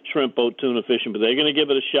for shrimp boat tuna fishing, but they're going to give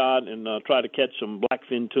it a shot and try to catch some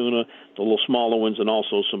blackfin tuna, the little smaller ones, and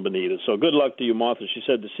also some bonitas. So good luck to you, Martha. She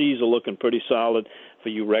said the seas are looking pretty solid for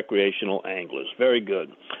you recreational anglers. Very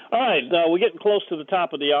good. All right, we're getting close to the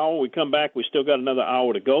top of the hour. We come back. We still got another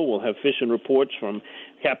hour to go. We'll have fishing reports from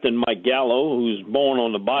Captain Mike Gallo, who's born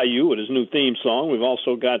on the bayou with his new theme song. We've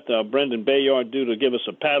also got Brendan Bayard due to give us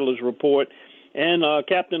a paddler's report. And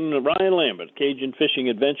Captain Ryan Lambert, Cajun Fishing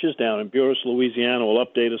Adventures down in Buras, Louisiana, will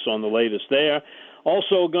update us on the latest there.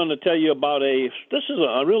 Also going to tell you about this is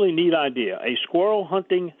a really neat idea, a squirrel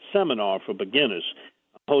hunting seminar for beginners,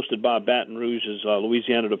 hosted by Baton Rouge's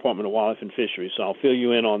Louisiana Department of Wildlife and Fisheries. So I'll fill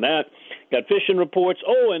you in on that. Got fishing reports.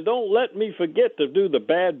 Oh, and don't let me forget to do the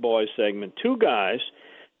bad boy segment. 2 guys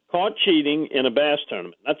caught cheating in a bass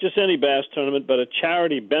tournament. Not just any bass tournament, but a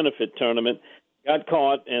charity benefit tournament. Got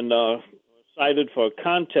caught and cited for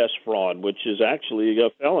contest fraud, which is actually a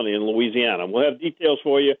felony in Louisiana. We'll have details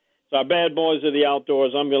for you. It's our bad boys of the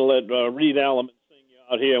outdoors. I'm going to let Reed Alleman sing you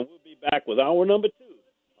out here, and we'll be back with hour number 2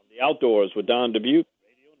 of the Outdoors with Don Dubuque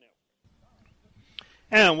Radio Network.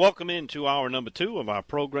 And welcome into hour number 2 of our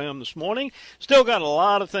program this morning. Still got a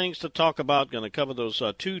lot of things to talk about. Going to cover those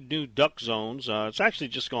 2 new duck zones. It's actually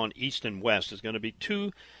just gone east and west. There's going to be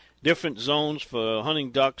 2 different zones for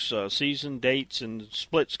hunting ducks. Season dates and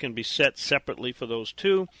splits can be set separately for those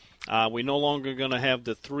 2. We're no longer going to have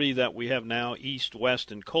the 3 that we have now, east,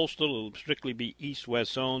 west, and coastal. It will strictly be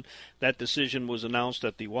east-west zone. That decision was announced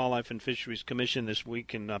at the Wildlife and Fisheries Commission this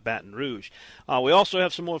week in Baton Rouge. We also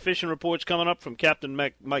have some more fishing reports coming up from Captain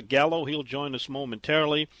Mike Gallo. He'll join us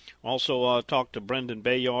momentarily. Also talk to Brendan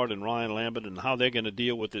Bayard and Ryan Lambert and how they're going to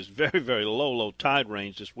deal with this very, very low tide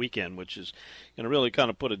range this weekend, which is going to really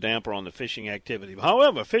kind of put a damper on the fishing activity.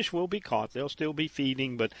 However, fish will be caught. They'll still be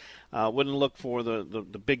feeding, but wouldn't look for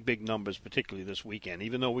the big numbers, particularly this weekend,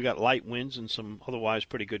 even though we got light winds and some otherwise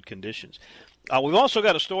pretty good conditions. We've also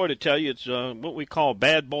got a story to tell you. It's what we call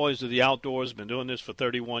bad boys of the outdoors. Been doing this for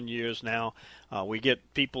 31 years now. We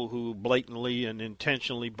get people who blatantly and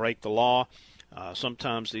intentionally break the law.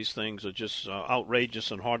 Sometimes these things are just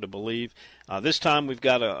outrageous and hard to believe. This time we've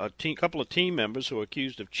got a couple of team members who are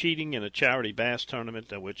accused of cheating in a charity bass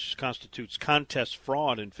tournament, which constitutes contest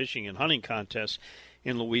fraud in fishing and hunting contests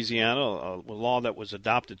in Louisiana, a law that was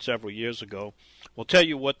adopted several years ago. We'll tell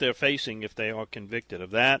you what they're facing if they are convicted of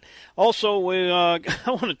that. Also, I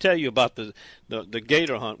want to tell you about the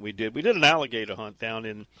gator hunt we did. We did an alligator hunt down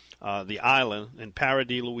in the island in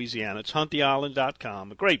Paradis, Louisiana. It's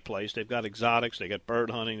hunttheisland.com, a great place. They've got exotics, they got bird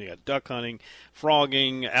hunting, they got duck hunting,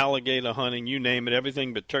 frogging, alligator hunting, you name it,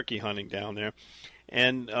 everything but turkey hunting down there.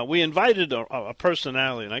 And we invited a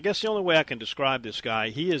personality, and I guess the only way I can describe this guy,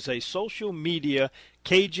 he is a social media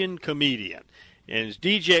Cajun comedian. And it's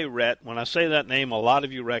DJ Rhett. When I say that name, a lot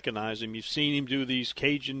of you recognize him. You've seen him do these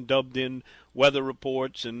Cajun dubbed-in weather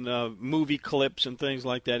reports and movie clips and things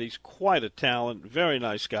like that. He's quite a talent, very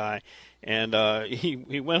nice guy. And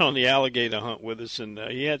he went on the alligator hunt with us, and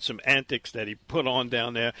he had some antics that he put on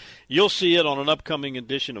down there. You'll see it on an upcoming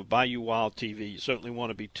edition of Bayou Wild TV. You certainly want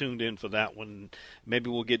to be tuned in for that one. Maybe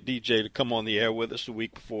we'll get DJ to come on the air with us the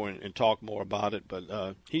week before and talk more about it.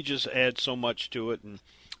 But he just adds so much to it, and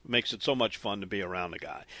makes it so much fun to be around the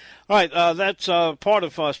guy. All right, that's part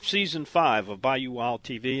of Season 5 of Bayou Wild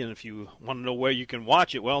TV, and if you want to know where you can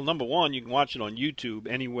watch it, well, number one, you can watch it on YouTube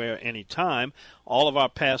anywhere, anytime. All of our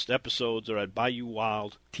past episodes are at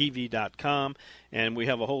BayouWildTV.com, and we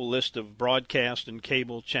have a whole list of broadcast and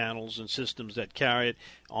cable channels and systems that carry it.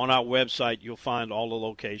 On our website, you'll find all the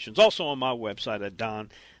locations. Also on my website at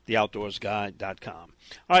DonTheOutdoorsGuy.com.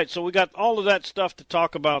 All right, so we got all of that stuff to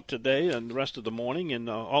talk about today and the rest of the morning, and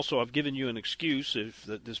also I've given you an excuse. If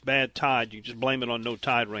this bad tide, you just blame it on no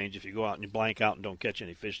tide range if you go out and you blank out and don't catch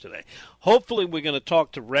any fish today. Hopefully we're going to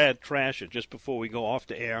talk to Rad Trasher just before we go off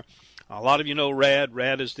the air. A lot of you know Rad.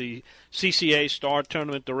 Rad is the CCA Star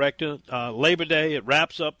Tournament Director. Labor Day, it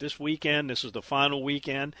wraps up this weekend. This is the final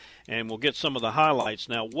weekend, and we'll get some of the highlights.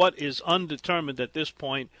 Now, what is undetermined at this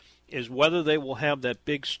point is whether they will have that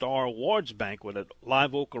big Star Awards banquet at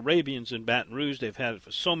Live Oak Arabians in Baton Rouge. They've had it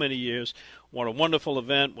for so many years. What a wonderful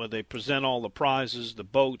event where they present all the prizes, the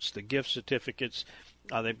boats, the gift certificates.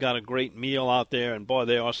 They've got a great meal out there, and, boy,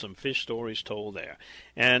 there are some fish stories told there.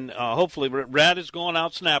 And hopefully Rad is going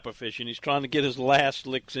out snapper fishing. He's trying to get his last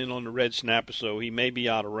licks in on the red snapper, so he may be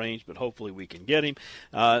out of range, but hopefully we can get him.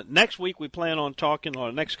 Next week we plan on talking, or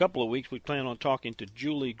the next couple of weeks, we plan on talking to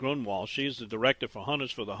Julie Grunwald. She's the director for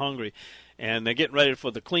Hunters for the Hungry, and they're getting ready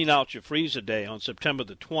for the Clean Out Your Freezer Day on September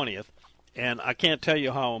the 20th. And I can't tell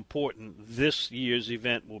you how important this year's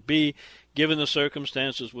event will be, given the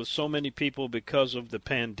circumstances with so many people because of the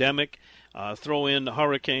pandemic. Throw in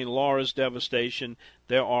Hurricane Laura's devastation.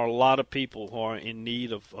 There are a lot of people who are in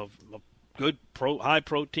need of good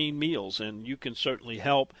high-protein meals, and you can certainly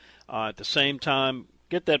help. At the same time,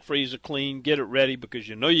 get that freezer clean, get it ready, because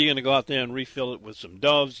you know you're going to go out there and refill it with some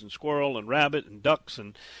doves and squirrel and rabbit and ducks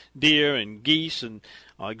and deer and geese and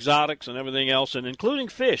exotics and everything else, and including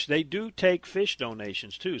fish. They do take fish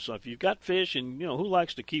donations too. So if you've got fish, and you know who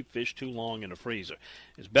likes to keep fish too long in a freezer,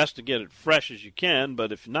 it's best to get it fresh as you can.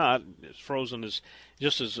 But if not, it's frozen as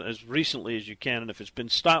recently as you can. And if it's been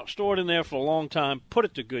stored in there for a long time, put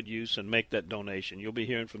it to good use and make that donation. You'll be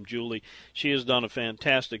hearing from Julie. She has done a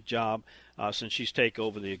fantastic job since she's taken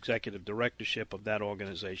over the executive directorship of that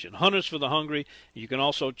organization. Hunters for the Hungry. You can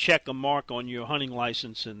also check a mark on your hunting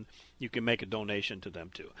license, and you can make a donation to them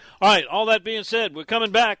too. All right, all that being said, we're coming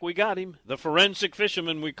back. We got him. The forensic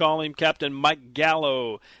fisherman, we call him, Captain Mike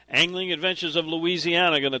Gallo. Angling Adventures of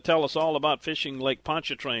Louisiana, going to tell us all about fishing Lake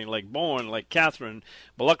Pontchartrain, Lake Bourne, Lake Catherine,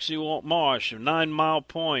 Biloxi Marsh, 9 Mile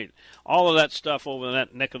Point, all of that stuff over in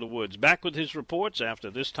that neck of the woods. Back with his reports after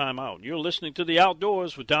this time out. You're listening to The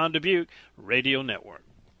Outdoors with Don Dubuque Radio Network.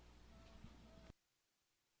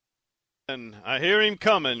 And I hear him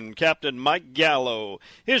coming, Captain Mike Gallo.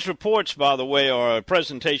 His reports, by the way, are a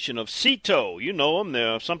presentation of Sea-Tow. You know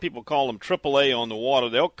them. Some people call them AAA on the water.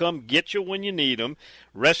 They'll come get you when you need them.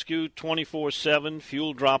 Rescue 24/7,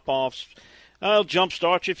 fuel drop-offs. They'll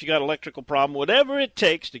jump-start you if you got an electrical problem. Whatever it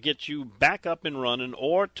takes to get you back up and running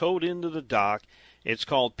or towed into the dock. It's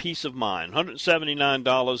called Peace of Mind.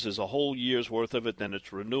 $179 is a whole year's worth of it, then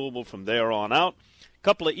it's renewable from there on out.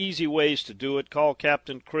 Couple of easy ways to do it. Call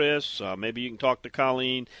Captain Chris. Maybe you can talk to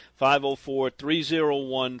Colleen.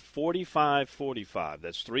 504-301-4545.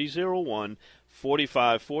 That's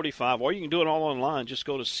 301-4545. Or you can do it all online. Just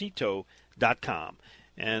go to Sea-Tow.com.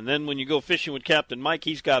 And then when you go fishing with Captain Mike,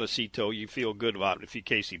 he's got a Sea-Tow. You feel good about it in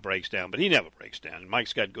case he breaks down. But he never breaks down.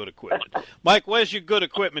 Mike's got good equipment. Mike, where's your good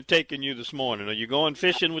equipment taking you this morning? Are you going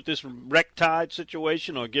fishing with this wreck tide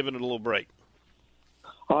situation or giving it a little break?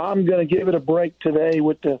 I'm going to give it a break today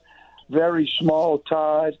with the very small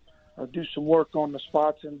tide. I'll do some work on the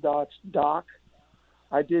Spots and Dots dock.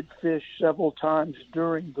 I did fish several times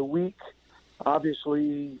during the week.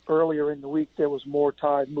 Obviously, earlier in the week there was more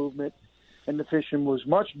tide movement, and the fishing was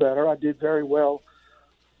much better. I did very well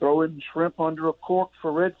throwing shrimp under a cork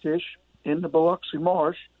for redfish in the Biloxi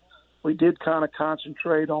Marsh. We did kind of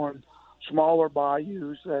concentrate on smaller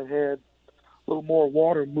bayous that had a little more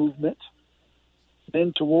water movement.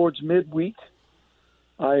 Then towards midweek,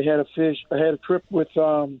 I had a trip with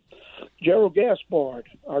Gerald Gaspard,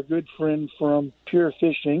 our good friend from Pure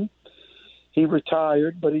Fishing. He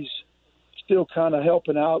retired, but he's still kind of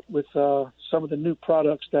helping out with some of the new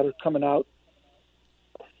products that are coming out.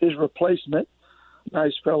 His replacement,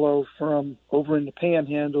 nice fellow from over in the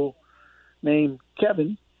Panhandle named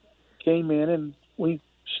Kevin, came in and we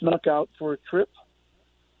snuck out for a trip.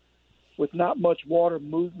 With not much water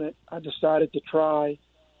movement, I decided to try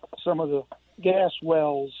some of the gas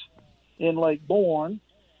wells in Lake Bourne,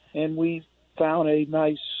 and we found a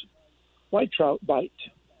nice white trout bite.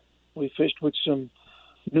 We fished with some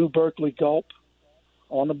New Berkeley Gulp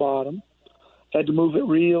on the bottom. Had to move it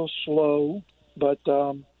real slow, but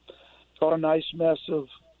Caught a nice mess of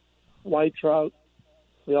white trout.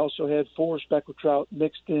 We also had 4 speckled trout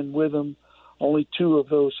mixed in with them. Only 2 of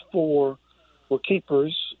those 4 were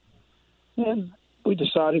keepers. And we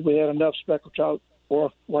decided we had enough speckled trout,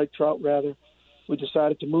 or white trout rather. We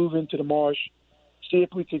decided to move into the marsh, see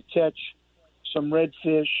if we could catch some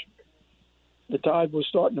redfish. The tide was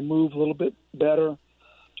starting to move a little bit better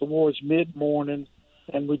towards mid-morning,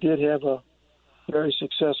 and we did have a very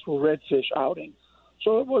successful redfish outing.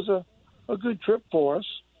 So it was a good trip for us.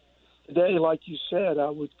 Today, like you said, I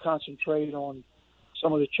would concentrate on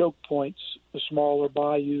some of the choke points, the smaller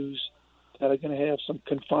bayous that are going to have some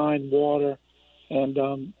confined water,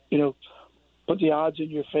 and, put the odds in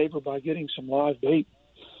your favor by getting some live bait.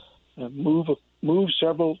 Move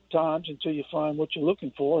several times until you find what you're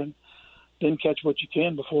looking for, and then catch what you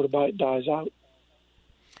can before the bite dies out.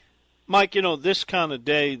 Mike, this kind of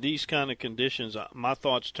day, these kind of conditions, my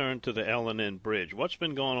thoughts turn to the L&N Bridge. What's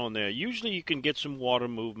been going on there? Usually you can get some water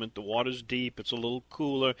movement. The water's deep. It's a little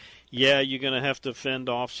cooler. Yeah, you're going to have to fend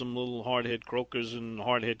off some little hardhead croakers and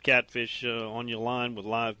hardhead catfish on your line with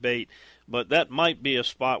live bait. But that might be a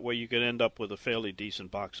spot where you could end up with a fairly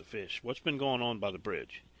decent box of fish. What's been going on by the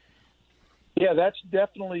bridge? Yeah, that's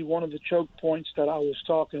definitely one of the choke points that I was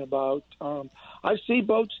talking about. I see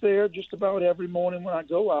boats there just about every morning when I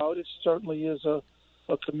go out. It certainly is a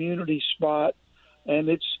community spot, and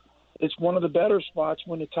it's one of the better spots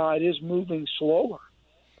when the tide is moving slower.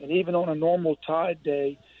 And even on a normal tide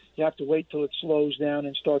day, you have to wait till it slows down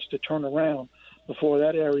and starts to turn around before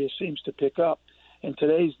that area seems to pick up. And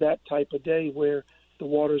today's that type of day where the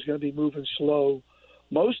water is going to be moving slow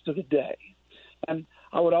most of the day. And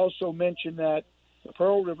I would also mention that the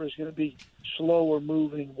Pearl River is going to be slower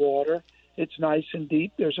moving water. It's nice and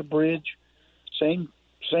deep. There's a bridge, same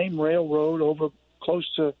railroad over close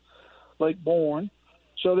to Lake Bourne.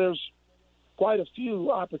 So there's quite a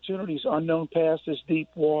few opportunities. Unknown Pass is deep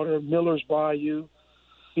water, Miller's Bayou,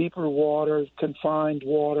 deeper water, confined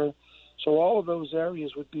water. So all of those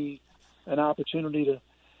areas would be an opportunity to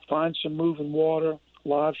find some moving water,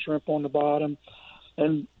 live shrimp on the bottom,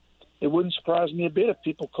 and it wouldn't surprise me a bit if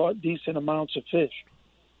people caught decent amounts of fish.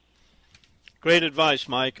 Great advice,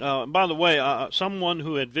 Mike. By the way, someone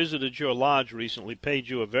who had visited your lodge recently paid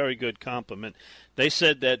you a very good compliment. They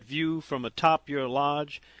said that view from atop your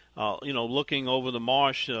lodge, looking over the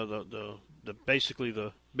marsh, basically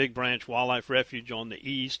the Big Branch Wildlife Refuge on the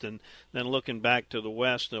east, and then looking back to the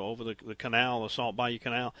west over the canal, the Salt Bayou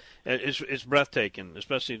Canal, it's breathtaking,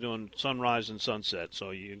 especially during sunrise and sunset.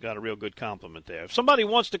 So you got a real good compliment there. If somebody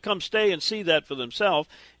wants to come stay and see that for themselves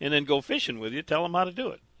and then go fishing with you, tell them how to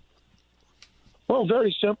do it. Well,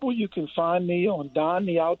 very simple. You can find me on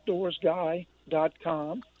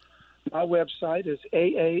DonTheOutdoorsGuy.com. My website is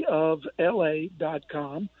aaofla.com,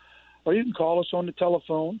 or you can call us on the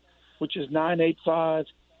telephone, which is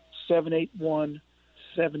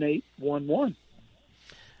 985-781-7811.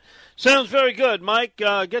 Sounds very good, Mike.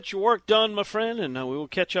 Get your work done, my friend, and we will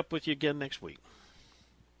catch up with you again next week.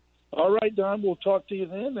 All right, Don. We'll talk to you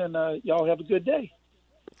then, and y'all have a good day.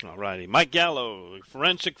 All righty. Mike Gallo,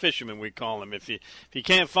 forensic fisherman, we call him. If you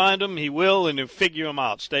can't find him, he will, and he'll figure him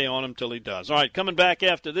out. Stay on him till he does. All right, coming back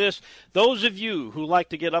after this, those of you who like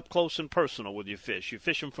to get up close and personal with your fish, you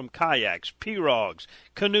fish them from kayaks, pirogues,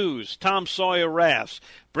 canoes, Tom Sawyer rafts.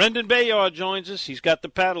 Brendan Bayard joins us. He's got the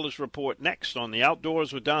Paddlers Report next on the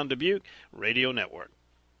Outdoors with Don Dubuque Radio Network.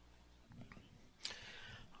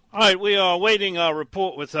 All right, we are awaiting a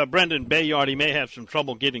report with Brendan Bayard. He may have some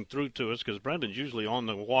trouble getting through to us because Brendan's usually on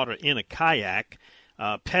the water in a kayak,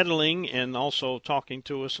 pedaling and also talking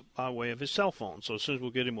to us by way of his cell phone. So as soon as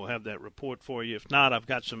we'll get him, we'll have that report for you. If not, I've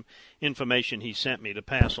got some information he sent me to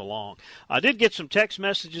pass along. I did get some text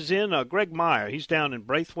messages in. Greg Meyer, he's down in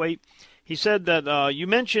Braithwaite. He said that you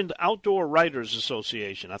mentioned Outdoor Writers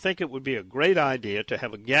Association. I think it would be a great idea to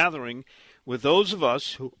have a gathering with those of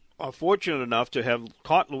us who are fortunate enough to have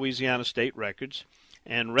caught Louisiana state records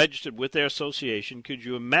and registered with their association. Could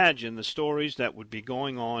you imagine the stories that would be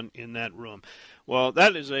going on in that room? Well,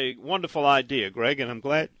 that is a wonderful idea, Greg, and I'm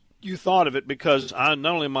glad you thought of it because I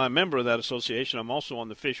not only am I a member of that association, I'm also on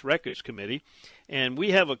the Fish Records Committee, and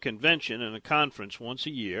we have a convention and a conference once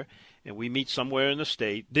a year, and we meet somewhere in the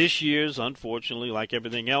state. This year's, unfortunately, like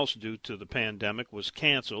everything else due to the pandemic, was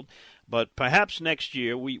canceled. But perhaps next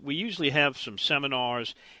year, we usually have some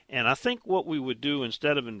seminars, and I think what we would do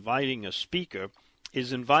instead of inviting a speaker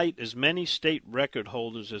is invite as many state record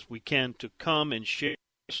holders as we can to come and share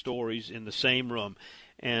stories in the same room.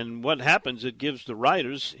 And what happens, it gives the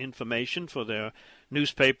writers information for their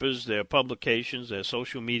newspapers, their publications, their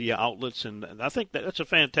social media outlets, and I think that's a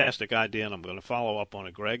fantastic idea, and I'm going to follow up on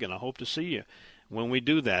it, Greg, and I hope to see you when we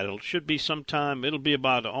do that. It should be sometime, it'll be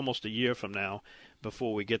about almost a year from now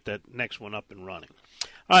before we get that next one up and running.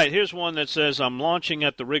 All right, here's one that says, I'm launching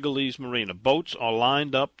at the Wrigley's Marina. Boats are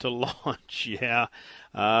lined up to launch. Yeah,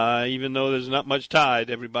 even though there's not much tide,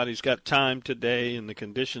 everybody's got time today, and the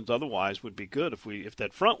conditions otherwise would be good. If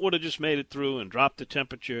that front would have just made it through and dropped the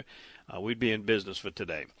temperature, we'd be in business for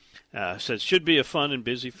today. Says, should be a fun and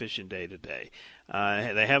busy fishing day today.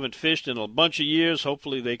 They haven't fished in a bunch of years.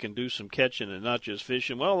 Hopefully they can do some catching and not just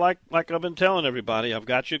fishing. Well, like I've been telling everybody, I've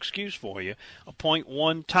got your excuse for you. A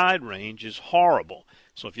 0.1 tide range is horrible.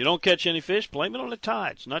 So if you don't catch any fish, blame it on the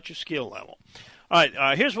tide. It's not your skill level. All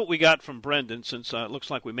right, here's what we got from Brendan, since it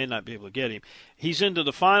looks like we may not be able to get him. He's into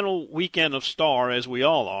the final weekend of Star, as we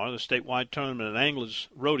all are, the statewide tournament at Anglers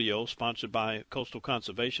Rodeo, sponsored by Coastal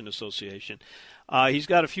Conservation Association. He's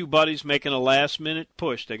got a few buddies making a last-minute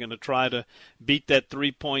push. They're going to try to beat that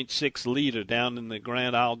 3.6 leader down in the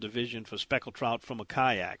Grand Isle division for speckled trout from a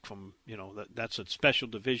kayak. That's a special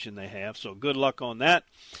division they have, so good luck on that.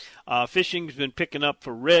 Fishing's been picking up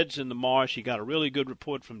for reds in the marsh. He got a really good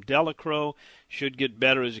report from Delacroix. Should get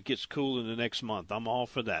better as it gets cool in the next month. I'm all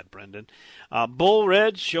for that, Brendan. Bull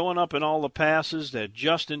reds showing up in all the passes. They're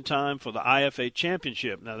just in time for the IFA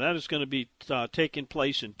Championship. Now, that is going to be taking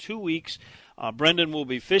place in 2 weeks. Brendan will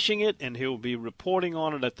be fishing it, and he'll be reporting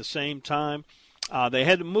on it at the same time. They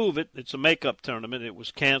had to move it. It's a makeup tournament. It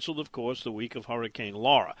was canceled, of course, the week of Hurricane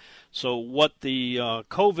Laura. So what the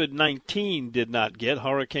COVID-19 did not get,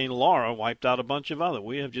 Hurricane Laura wiped out a bunch of other.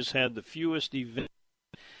 We have just had the fewest events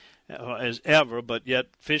as ever, but yet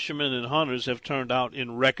fishermen and hunters have turned out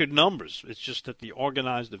in record numbers. It's just that the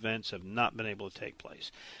organized events have not been able to take place.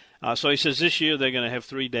 So he says this year they're going to have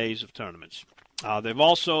 3 days of tournaments. They've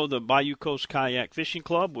also, the Bayou Coast Kayak Fishing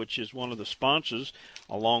Club, which is one of the sponsors,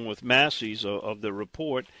 along with Massey's of the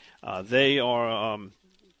report, they are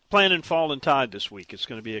planning Fall and Tide this week. It's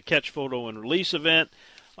going to be a catch, photo, and release event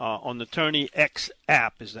on the Tourney X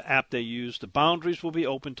app is the app they use. The boundaries will be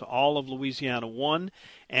open to all of Louisiana 1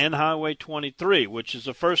 and Highway 23, which is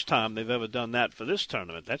the first time they've ever done that for this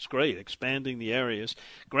tournament. That's great, expanding the areas.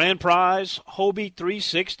 Grand prize, Hobie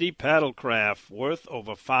 360 paddlecraft, worth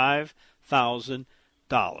over $5,000.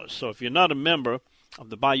 So if you're not a member of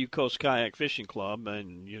the Bayou Coast Kayak Fishing Club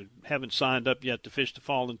and you haven't signed up yet to fish the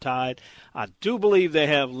Fall and Tide, I do believe they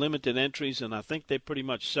have limited entries, and I think they pretty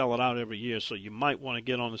much sell it out every year, so you might want to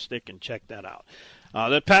get on the stick and check that out.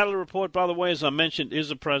 That paddler report, by the way, as I mentioned, is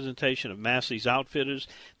a presentation of Massey's Outfitters.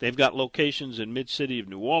 They've got locations in Mid-City of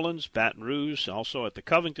New Orleans, Baton Rouge, also at the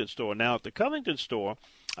Covington store. Now, at the Covington store,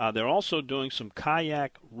 they're also doing some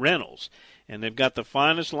kayak rentals, and they've got the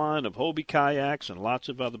finest line of Hobie kayaks and lots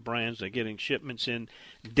of other brands. They're getting shipments in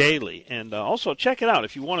daily. And also, check it out.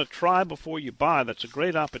 If you want to try before you buy, that's a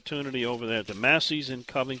great opportunity over there at the Massey's in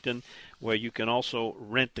Covington, where you can also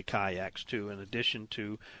rent the kayaks, too, in addition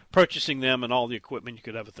to purchasing them and all the equipment you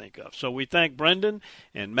could ever think of. So we thank Brendan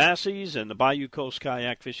and Massey's and the Bayou Coast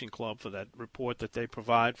Kayak Fishing Club for that report that they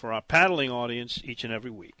provide for our paddling audience each and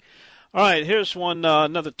every week. All right, here's one,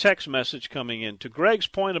 another text message coming in. To Greg's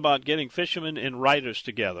point about getting fishermen and writers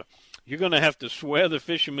together, you're going to have to swear the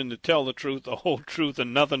fishermen to tell the truth, the whole truth,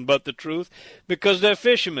 and nothing but the truth, because they're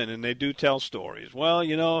fishermen and they do tell stories. Well,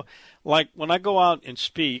 like when I go out and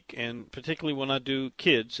speak, and particularly when I do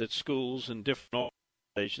kids at schools and different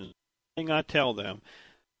organizations, the thing I tell them,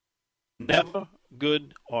 never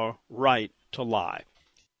good or right to lie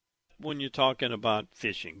when you're talking about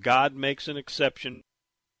fishing. God makes an exception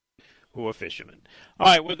who are fishermen. All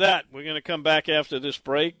right, with that, we're going to come back after this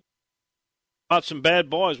break. About some bad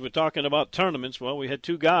boys, we're talking about tournaments. Well, we had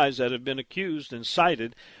 2 guys that have been accused and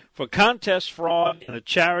cited for contest fraud in a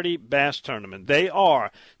charity bass tournament. They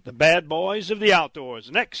are the bad boys of the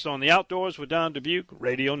outdoors. Next on the Outdoors with Don Dubuque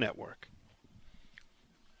Radio Network.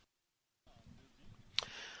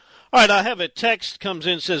 All right, I have a text comes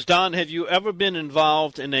in, says, Don, have you ever been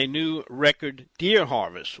involved in a new record deer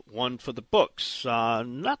harvest, one for the books?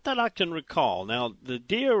 Not that I can recall. Now, the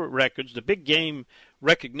deer records, the big game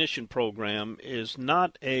recognition program, is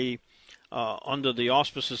not under the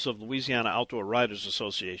auspices of Louisiana Outdoor Writers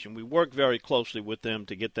Association. We work very closely with them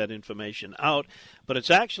to get that information out, but it's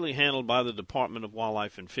actually handled by the Department of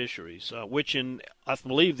Wildlife and Fisheries, which in, I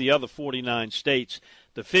believe, the other 49 states,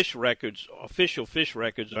 the fish records, official fish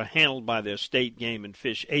records, are handled by their state game and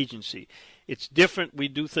fish agency. It's different. We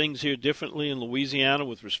do things here differently in Louisiana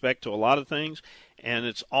with respect to a lot of things, and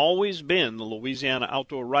it's always been the Louisiana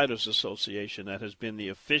Outdoor Writers Association that has been the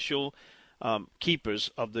official keepers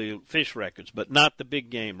of the fish records, but not the big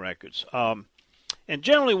game records. And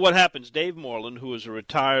generally what happens, Dave Moreland, who is a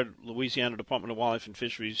retired Louisiana Department of Wildlife and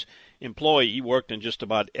Fisheries employee, he worked in just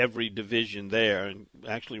about every division there and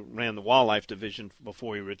actually ran the wildlife division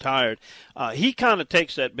before he retired. He kind of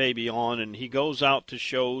takes that baby on, and he goes out to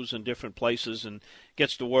shows in different places and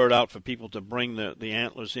gets the word out for people to bring the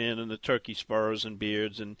antlers in and the turkey spurs and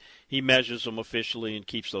beards, and he measures them officially and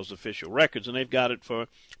keeps those official records. And they've got it for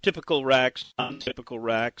typical racks, non-typical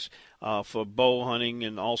racks, for bow hunting,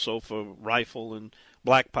 and also for rifle and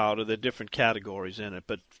black powder. There are different categories in it.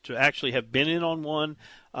 But to actually have been in on one,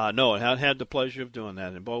 no, I haven't had the pleasure of doing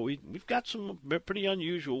that. And, boy, we've got some pretty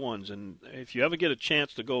unusual ones. And if you ever get a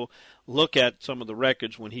chance to go look at some of the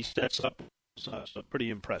records when he sets up, it's pretty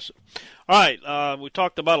impressive. All right, we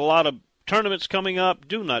talked about a lot of tournaments coming up.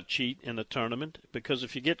 Do not cheat in a tournament, because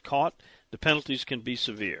if you get caught, the penalties can be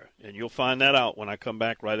severe. And you'll find that out when I come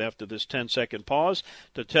back right after this 10-second pause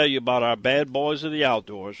to tell you about our bad boys of the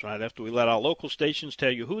outdoors, right after we let our local stations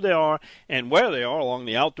tell you who they are and where they are along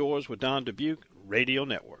the Outdoors with Don Dubuque Radio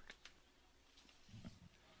Network.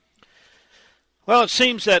 Well, it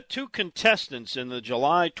seems that two contestants in the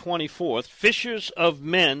July 24th Fishers of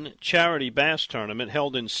Men charity bass tournament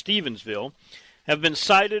held in Stevensville have been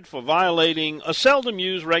cited for violating a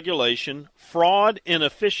seldom-used regulation, fraud in a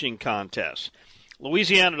fishing contest.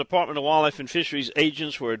 Louisiana Department of Wildlife and Fisheries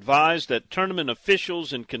agents were advised that tournament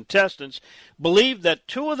officials and contestants believed that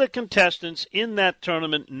two of the contestants in that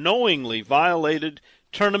tournament knowingly violated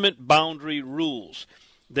tournament boundary rules.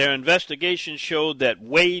 Their investigation showed that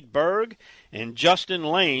Wade Berg and Justin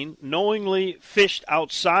Lane knowingly fished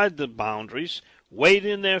outside the boundaries, weighed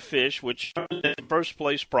in their fish, which turned in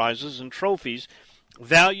first-place prizes and trophies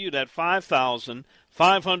valued at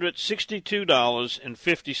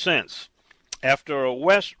 $5,562.50. After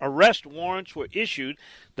arrest warrants were issued,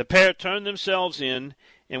 the pair turned themselves in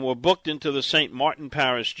and were booked into the St. Martin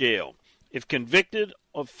Parish Jail. If convicted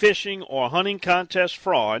of fishing or hunting contest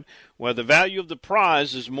fraud, where the value of the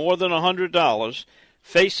prize is more than $100,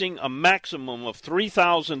 facing a maximum of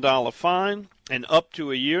 $3,000 fine and up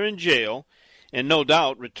to a year in jail, and no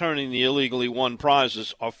doubt returning the illegally won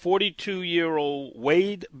prizes, are 42-year-old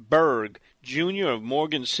Wade Berg, Jr. of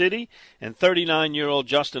Morgan City, and 39-year-old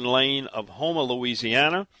Justin Lane of Houma,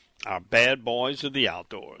 Louisiana, our bad boys of the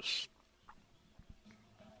outdoors.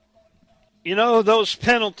 You know, those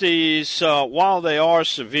penalties, while they are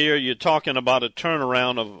severe, you're talking about a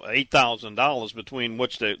turnaround of $8,000 between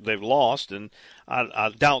which they've lost, and I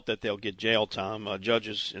doubt that they'll get jail time.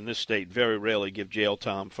 Judges in this state very rarely give jail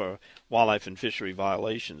time for wildlife and fishery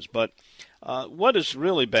violations. But what is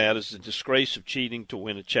really bad is the disgrace of cheating to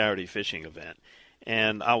win a charity fishing event.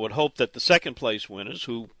 And I would hope that the second-place winners,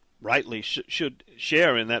 who rightly should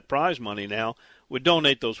share in that prize money now, would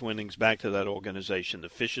donate those winnings back to that organization. The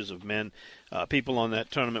Fishers of Men, people on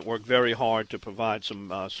that tournament worked very hard to provide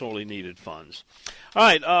some sorely needed funds. All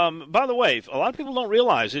right, by the way, a lot of people don't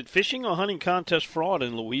realize it. Fishing or hunting contest fraud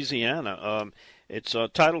in Louisiana, it's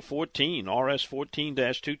Title 14, RS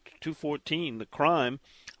 14-214. The crime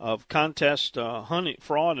of contest hunting,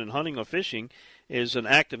 fraud in hunting or fishing is an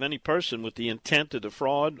act of any person with the intent to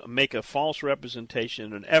defraud, make a false representation,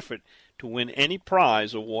 in an effort to win any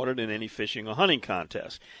prize awarded in any fishing or hunting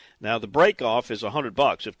contest. Now, the break-off is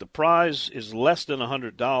 $100. If the prize is less than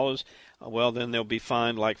 $100, well, then they'll be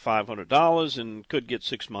fined like $500 and could get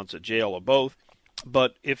 6 months of jail or both.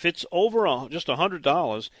 But if it's over just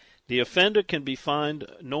 $100, the offender can be fined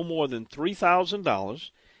no more than $3,000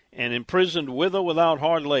 and imprisoned with or without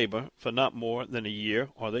hard labor for not more than a year,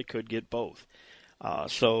 or they could get both.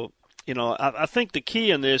 So, you know, I think the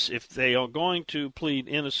key in this, if they are going to plead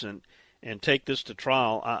innocent and take this to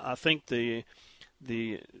trial, I think the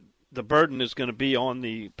burden is going to be on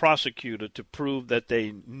the prosecutor to prove that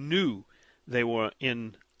they knew they were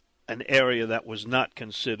in an area that was not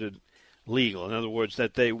considered legal. In other words,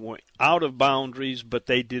 that they were out of boundaries, but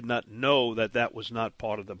they did not know that that was not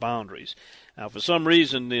part of the boundaries. Now, for some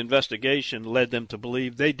reason, the investigation led them to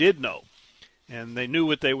believe they did know, and they knew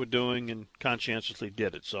what they were doing and conscientiously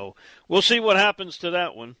did it. So we'll see what happens to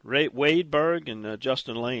that one. Wade Berg and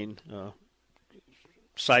Justin Lane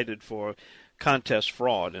cited for contest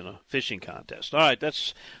fraud in a fishing contest. All right,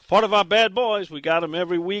 that's part of our bad boys. We got them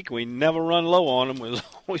every week. We never run low on them. There's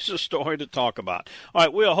always a story to talk about. All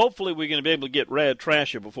right, hopefully we're going to be able to get Red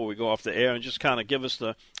Trasher before we go off the air and just kind of give us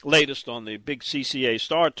the latest on the big CCA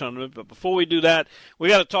Star Tournament. But before we do that, we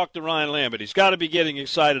got to talk to Ryan Lambert. He's got to be getting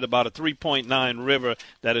excited about a 3.9 river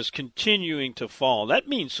that is continuing to fall. That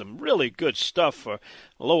means some really good stuff for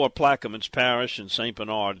Lower Plaquemines Parish and St.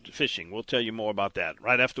 Bernard fishing. We'll tell you more about that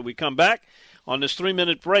right after we come back on this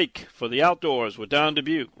 3-minute break for the Outdoors with Don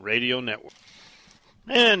Dubuque Radio Network.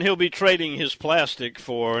 And he'll be trading his plastic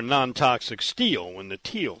for non-toxic steel when the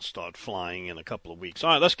teal start flying in a couple of weeks. All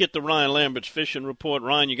right, let's get to Ryan Lambert's fishing report.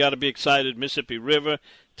 Ryan, you got to be excited. Mississippi River,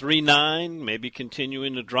 3.9, maybe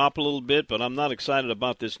continuing to drop a little bit, but I'm not excited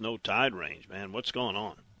about this no tide range, man. What's going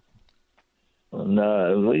on?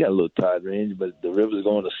 No, we got a little tide range, but the river's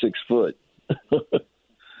going to 6 foot.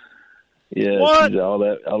 Yeah, what? All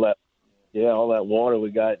that water we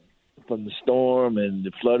got from the storm and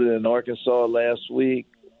it flooded in Arkansas last week.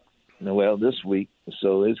 Well, this week,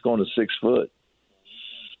 so it's going to 6 foot.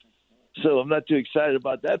 So I'm not too excited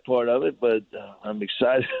about that part of it, but I'm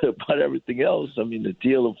excited about everything else. I mean, the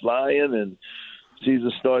teal are flying, and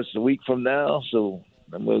season starts a week from now. So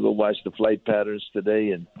I'm going to go watch the flight patterns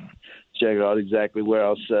today and check out exactly where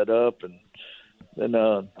I'll set up. And then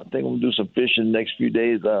I think I'm going to do some fishing the next few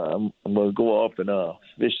days. I'm going to go off and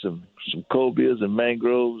fish some cobias and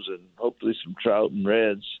mangroves and hopefully some trout and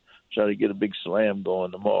reds. Try to get a big slam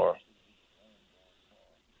going tomorrow.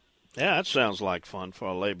 Yeah, that sounds like fun for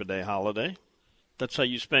a Labor Day holiday. That's how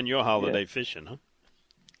you spend your holiday fishing, huh?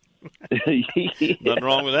 Yeah. Nothing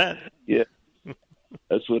wrong with that. Yeah,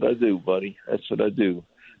 that's what I do, buddy. That's what I do.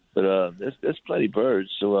 But there's plenty of birds,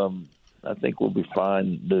 so I think we'll be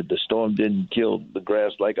fine. The storm didn't kill the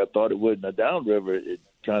grass like I thought it would. In the downriver, it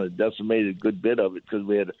kind of decimated a good bit of it because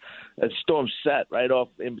we had a storm sat right off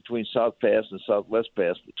in between South Pass and Southwest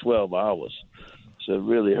Pass for 12 hours. So it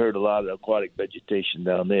really hurt a lot of aquatic vegetation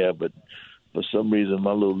down there. But for some reason,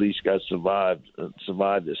 my little lease got survived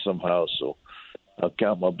it somehow. So I'll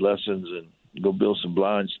count my blessings and go build some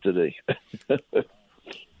blinds today.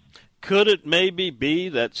 Could it maybe be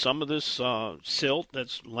that some of this silt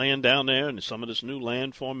that's laying down there and some of this new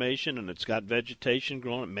land formation and it's got vegetation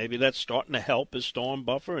growing, maybe that's starting to help as storm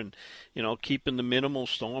buffer and, keeping the minimal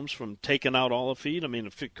storms from taking out all the feed? I mean,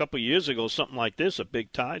 a couple of years ago, something like this, a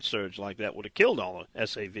big tide surge like that would have killed all the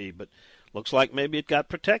SAV, but looks like maybe it got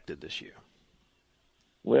protected this year.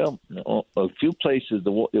 Well, a few places,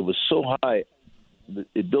 it was so high,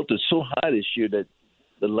 it built it so high this year that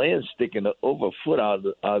the land's sticking over a foot out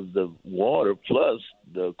of the water, plus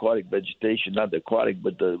the aquatic vegetation, not the aquatic,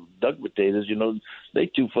 but the duck potatoes, they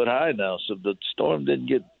 2 foot high now. So the storm didn't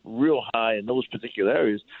get real high in those particular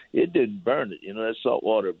areas. It didn't burn it. That salt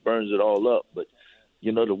water burns it all up. But,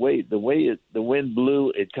 the way the wind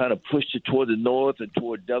blew, it kind of pushed it toward the north and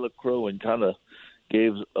toward Delacroix and kind of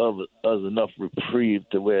gave us enough reprieve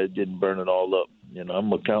to where it didn't burn it all up. I'm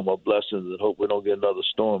going to count my blessings and hope we don't get another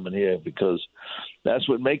storm in here because that's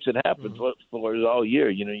what makes it happen for us all year.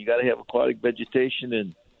 You got to have aquatic vegetation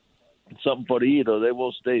and something for to eat or they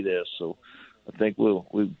won't stay there. So I think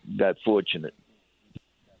we got fortunate.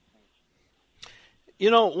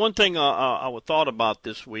 One thing I thought about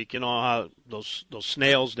this week, how those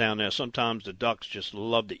snails down there, sometimes the ducks just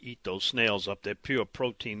love to eat those snails up there, pure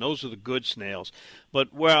protein. Those are the good snails.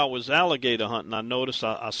 But where I was alligator hunting, I noticed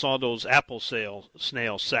I saw those apple snail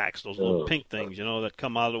sacks, those little pink things, that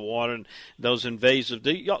come out of the water, and those invasive.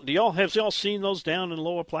 Have y'all seen those down in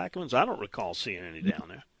Lower Plaquemines? I don't recall seeing any down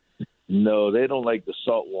there. No, they don't like the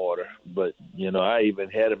salt water. But, I even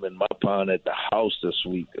had them in my pond at the house this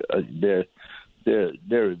week.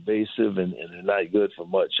 They're invasive and they're not good for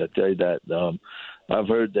much. I tell you that. I've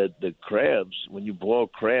heard that the crabs, when you boil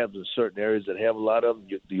crabs in certain areas that have a lot of them,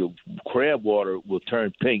 your crab water will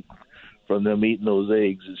turn pink from them eating those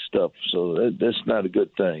eggs and stuff. So that's not a good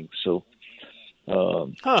thing. So,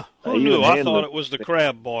 who knew? I thought it was the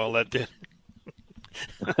crab boil that did.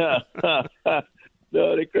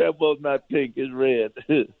 No, the crab boil's not pink; it's red.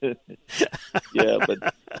 Yeah,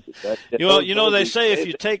 but they say if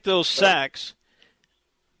you take those sacks.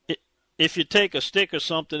 If you take a stick or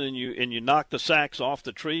something and you knock the sacks off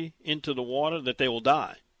the tree into the water, that they will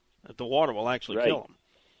die. That the water will actually kill them.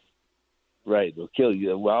 Right, they'll kill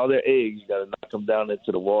you. While they're eggs, you got to knock them down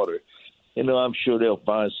into the water. I'm sure they'll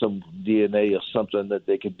find some DNA or something that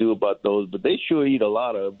they can do about those. But they sure eat a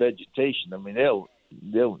lot of vegetation. I mean, they'll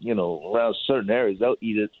around certain areas they'll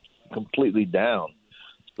eat it completely down.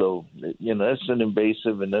 So that's an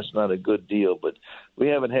invasive and that's not a good deal. But we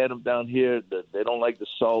haven't had them down here. They don't like the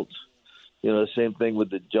salt. The same thing with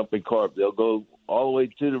the jumping carp. They'll go all the way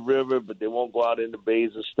to the river, but they won't go out in the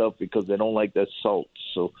bays and stuff because they don't like that salt.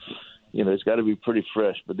 So, it's got to be pretty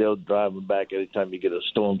fresh, but they'll drive them back anytime you get a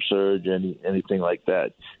storm surge or anything like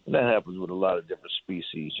that. And that happens with a lot of different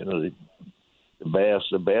species. The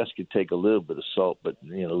bass can take a little bit of salt, but,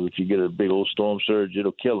 if you get a big old storm surge,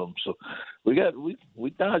 it'll kill them. So we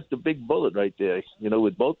dodged the big bullet right there,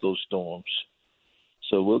 with both those storms.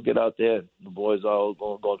 So we'll get out there. The boys are all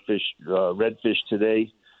going to fish redfish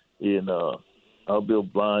today in I'll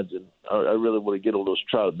build blinds, and I really want to get all those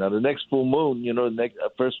trout. Now, the next full moon, next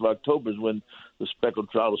 1st of October is when the speckled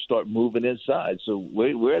trout will start moving inside. So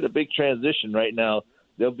we're at a big transition right now.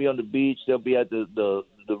 They'll be on the beach. They'll be at the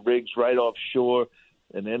rigs right offshore,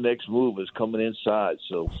 and their next move is coming inside.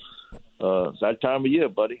 So it's our time of year,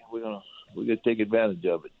 buddy. We're gonna take advantage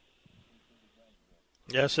of it.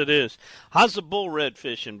 Yes, it is. How's the bull red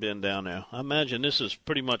fishing been down there? I imagine this is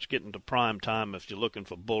pretty much getting to prime time if you're looking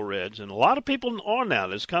for bull reds, and a lot of people are now.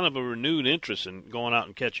 There's kind of a renewed interest in going out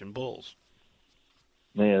and catching bulls.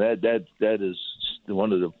 Man, that is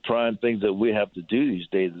one of the prime things that we have to do these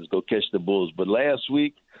days is go catch the bulls. But last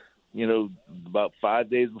week, about 5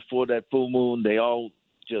 days before that full moon, they all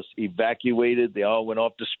just evacuated. They all went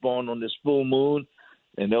off to spawn on this full moon.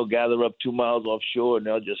 And they'll gather up 2 miles offshore, and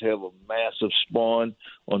they'll just have a massive spawn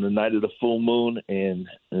on the night of the full moon, and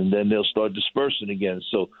then they'll start dispersing again.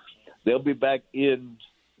 So they'll be back in,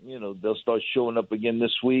 they'll start showing up again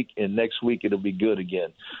this week, and next week it'll be good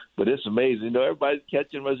again. But it's amazing. Everybody's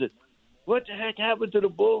catching them. I said, what the heck happened to the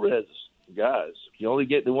bull reds? Guys, if you only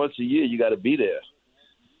get them once a year, you got to be there.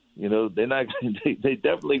 They're not. They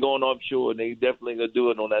definitely going offshore, and they definitely gonna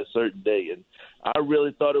do it on that certain day. And I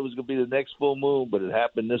really thought it was gonna be the next full moon, but it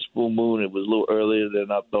happened this full moon. It was a little earlier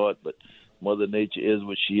than I thought, but Mother Nature is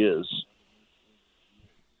what she is.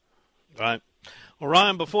 Right. Well,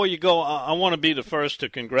 Ryan, before you go, I want to be the first to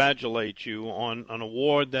congratulate you on an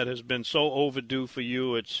award that has been so overdue for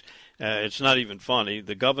you. It's not even funny.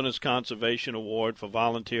 The Governor's Conservation Award for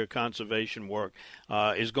volunteer conservation work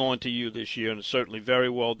is going to you this year, and it's certainly very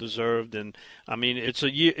well deserved. And I mean, it's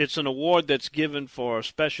an award that's given for a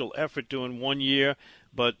special effort during 1 year,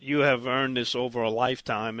 but you have earned this over a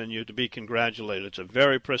lifetime, and you're to be congratulated. It's a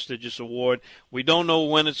very prestigious award. We don't know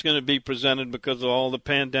when it's going to be presented because of all the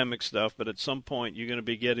pandemic stuff, but at some point you're going to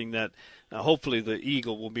be getting that. Hopefully the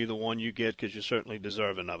Eagle will be the one you get because you're certainly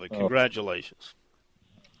deserving of it. Congratulations.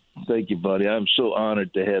 Thank you, buddy. I'm so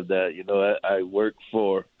honored to have that. I work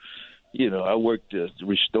to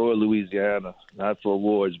restore Louisiana, not for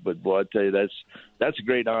awards, but boy, I tell you, that's a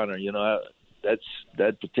great honor. That's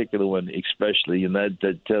that particular one especially, and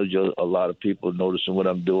that tells you a lot of people noticing what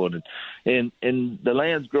I'm doing, and the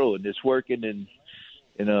land's growing, it's working, and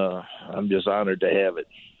I'm just honored to have it.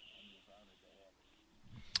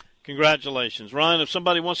 Congratulations, Ryan. If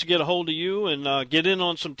somebody wants to get a hold of you and get in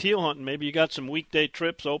on some teal hunting, maybe you got some weekday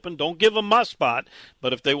trips open. Don't give them my spot,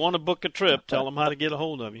 but if they want to book a trip, tell them how to get a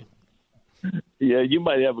hold of you. Yeah, you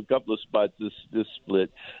might have a couple of spots this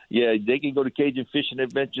split. Yeah, they can go to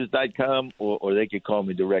CajunFishingAdventures.com or they can call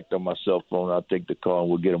me direct on my cell phone. I'll take the call and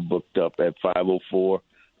we'll get them booked up at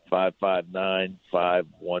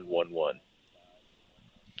 504-559-5111.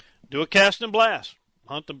 Do a cast and blast.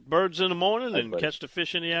 Hunt the birds in the morning and catch the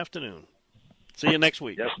fish in the afternoon. See you next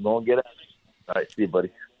week. Yes, go and get it. All right, see you, buddy.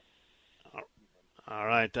 All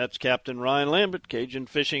right, that's Captain Ryan Lambert, Cajun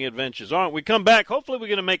Fishing Adventures. All right, we come back. Hopefully we're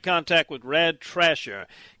going to make contact with Rad Trasher,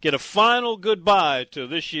 get a final goodbye to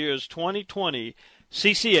this year's 2020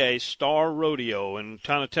 CCA Star Rodeo, and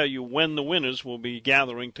kind of tell you when the winners will be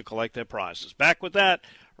gathering to collect their prizes. Back with that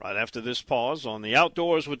right after this pause on the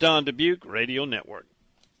Outdoors with Don Dubuque Radio Network.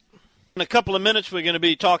 In a couple of minutes, we're going to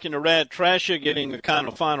be talking to Rad Trasher, getting a kind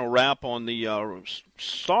of final wrap on the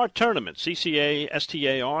Star Tournament, CCA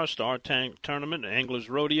STAR Star Tournament, Anglers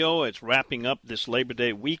Rodeo. It's wrapping up this Labor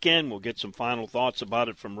Day weekend. We'll get some final thoughts about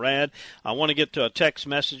it from Rad. I want to get to text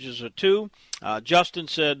messages or two. Justin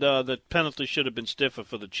said that penalty should have been stiffer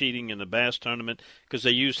for the cheating in the bass tournament because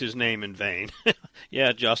they used his name in vain.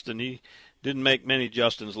 Yeah, Justin, he didn't make many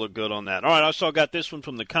Justins look good on that. All right, I also got this one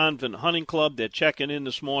from the Convent Hunting Club. They're checking in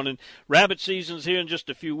this morning. Rabbit season's here in just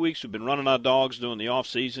a few weeks. We've been running our dogs during the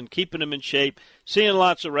off-season, keeping them in shape, seeing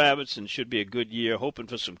lots of rabbits, and should be a good year, hoping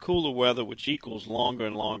for some cooler weather, which equals longer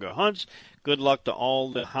and longer hunts. Good luck to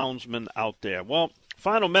all the houndsmen out there. Well,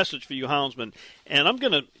 final message for you houndsmen, and I'm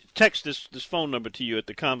going to text this phone number to you at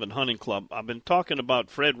the Convent Hunting Club. I've been talking about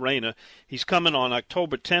Fred Rayner. He's coming on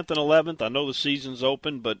October 10th and 11th. I know the season's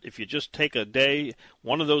open, but if you just take a day,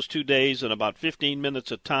 one of those 2 days, and about 15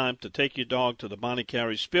 minutes of time to take your dog to the Bonnie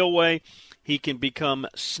Carey Spillway, he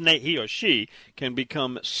or she can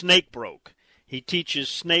become snake broke. He teaches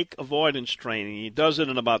snake avoidance training. He does it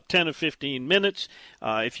in about 10 or 15 minutes.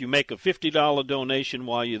 If you make a $50 donation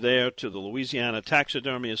while you're there to the Louisiana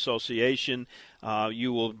Taxidermy Association,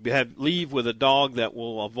 you will leave with a dog that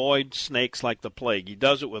will avoid snakes like the plague. He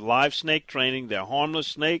does it with live snake training. They're harmless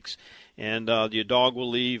snakes, and your dog will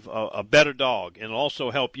leave a better dog. And it'll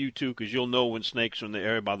also help you, too, because you'll know when snakes are in the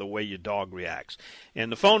area by the way your dog reacts.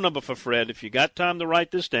 And the phone number for Fred, if you got time to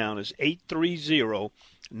write this down, is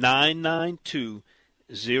 830-992-0600.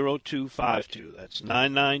 992-0252. That's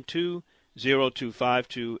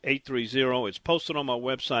 992-0252-830. It's posted on my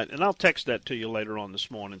website, and I'll text that to you later on this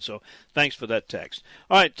morning, so thanks for that text.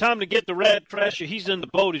 All right, time to get the Rad Thrasher. He's in the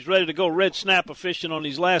boat. He's ready to go red snapper fishing on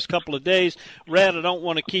these last couple of days. Rad, I don't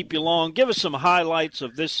want to keep you long. Give us some highlights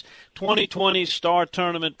of this 2020 Star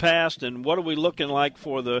Tournament past, and what are we looking like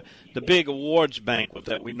for the big awards banquet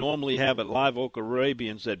that we normally have at Live Oak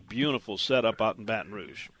Arabians, that beautiful setup out in Baton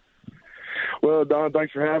Rouge? Well, Don,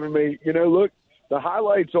 thanks for having me. Look, the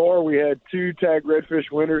highlights are we had 2 tag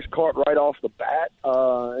redfish winners caught right off the bat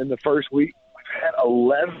in the first week. We've had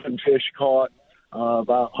 11 fish caught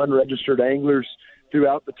by unregistered anglers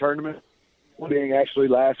throughout the tournament, one being actually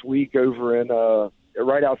last week over in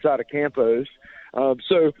right outside of Campos.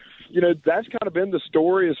 So, that's kind of been the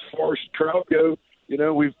story as far as trout go.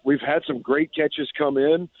 We've had some great catches come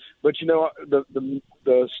in, but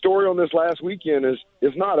the story on this last weekend is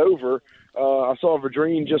not over. I saw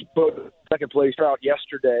Vadrine just put second place trout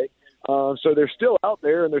yesterday, so they're still out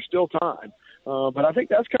there and there's still time. But I think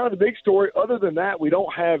that's kind of the big story. Other than that, we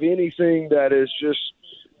don't have anything that is just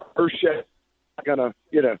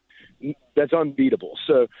that's unbeatable.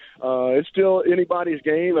 So it's still anybody's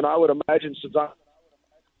game, and I would imagine since I'm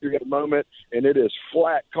here at the moment and it is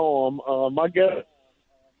flat calm, my guess.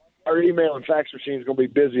 Our email and fax machine is going to be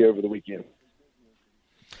busy over the weekend.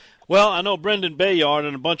 Well, I know Brendan Bayard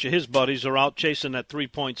and a bunch of his buddies are out chasing that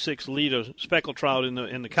 3.6-liter speckled trout in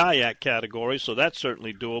the kayak category, so that's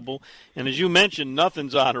certainly doable. And as you mentioned,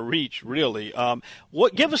 nothing's out of reach, really.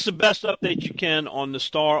 Give us the best update you can on the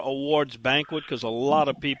Star Awards banquet, because a lot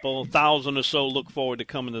of people, 1,000 or so, look forward to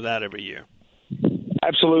coming to that every year.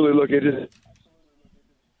 Absolutely. Look, it is.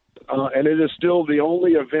 And it is still the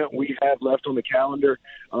only event we have left on the calendar.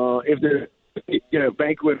 If there's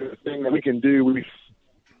banquet thing that we can do,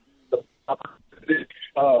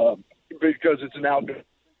 because it's an outdoor.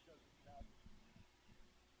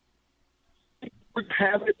 We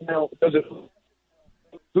have it now. Does it?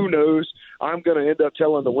 Who knows? I'm going to end up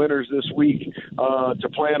telling the winners this week to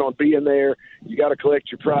plan on being there. You got to collect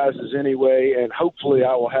your prizes anyway, and hopefully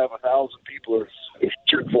I will have 1,000 people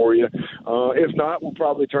cheering for you. If not, we'll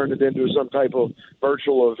probably turn it into some type of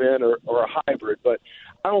virtual event or a hybrid. But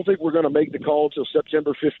I don't think we're going to make the call till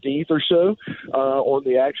September 15th or so on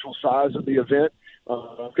the actual size of the event.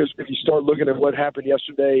 Because if you start looking at what happened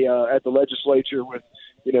yesterday at the legislature with,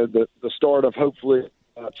 the start of hopefully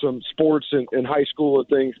some sports in high school and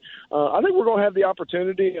things, I think we're going to have the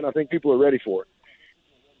opportunity, and I think people are ready for it.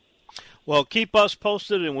 Well, keep us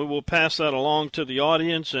posted, and we will pass that along to the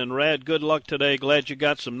audience. And, Rad, good luck today. Glad you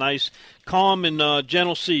got some nice, calm, and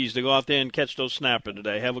gentle seas to go out there and catch those snapper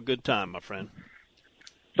today. Have a good time, my friend.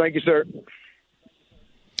 Thank you, sir.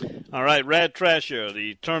 All right, Rad Thrasher,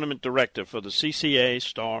 the tournament director for the CCA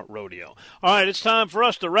Star Rodeo. All right, it's time for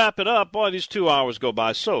us to wrap it up. Boy, these 2 hours go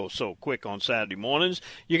by so quick on Saturday mornings.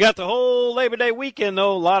 You got the whole Labor Day weekend,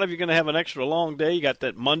 though. A lot of you are going to have an extra long day. You got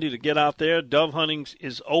that Monday to get out there. Dove hunting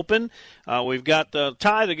is open. We've got the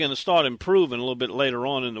tide are going to start improving a little bit later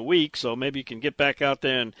on in the week, so maybe you can get back out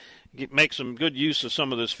there and make some good use of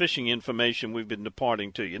some of this fishing information we've been departing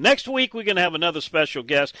to you. Next week, we're going to have another special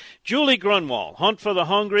guest, Julie Grunwald, Hunt for the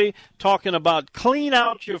Hungry, talking about Clean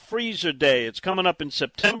Out Your Freezer Day. It's coming up in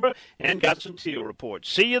September, and got some teal reports.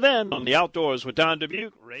 See you then on the Outdoors with Don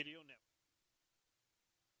Dubuque Radio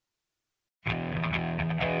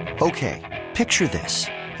Network. Okay, picture this.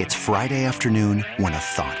 It's Friday afternoon when a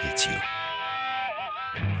thought hits you.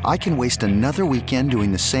 I can waste another weekend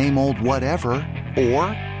doing the same old whatever,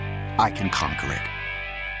 or I can conquer it.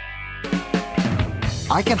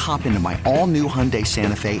 I can hop into my all-new Hyundai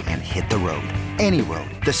Santa Fe and hit the road. Any road.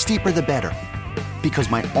 The steeper, the better. Because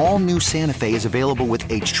my all-new Santa Fe is available with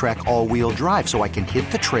H-Track all-wheel drive, so I can hit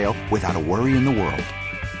the trail without a worry in the world.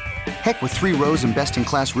 Heck, with 3 rows and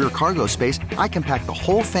best-in-class rear cargo space, I can pack the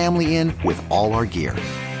whole family in with all our gear.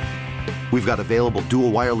 We've got available dual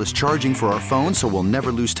wireless charging for our phones, so we'll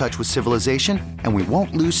never lose touch with civilization, and we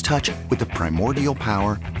won't lose touch with the primordial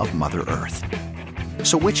power of Mother Earth.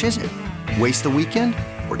 So which is it? Waste the weekend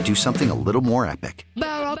or do something a little more epic?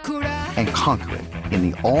 And conquer it in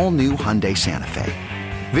the all-new Hyundai Santa Fe.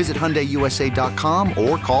 Visit HyundaiUSA.com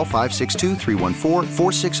or call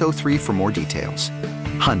 562-314-4603 for more details.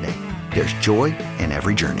 Hyundai, there's joy in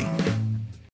every journey.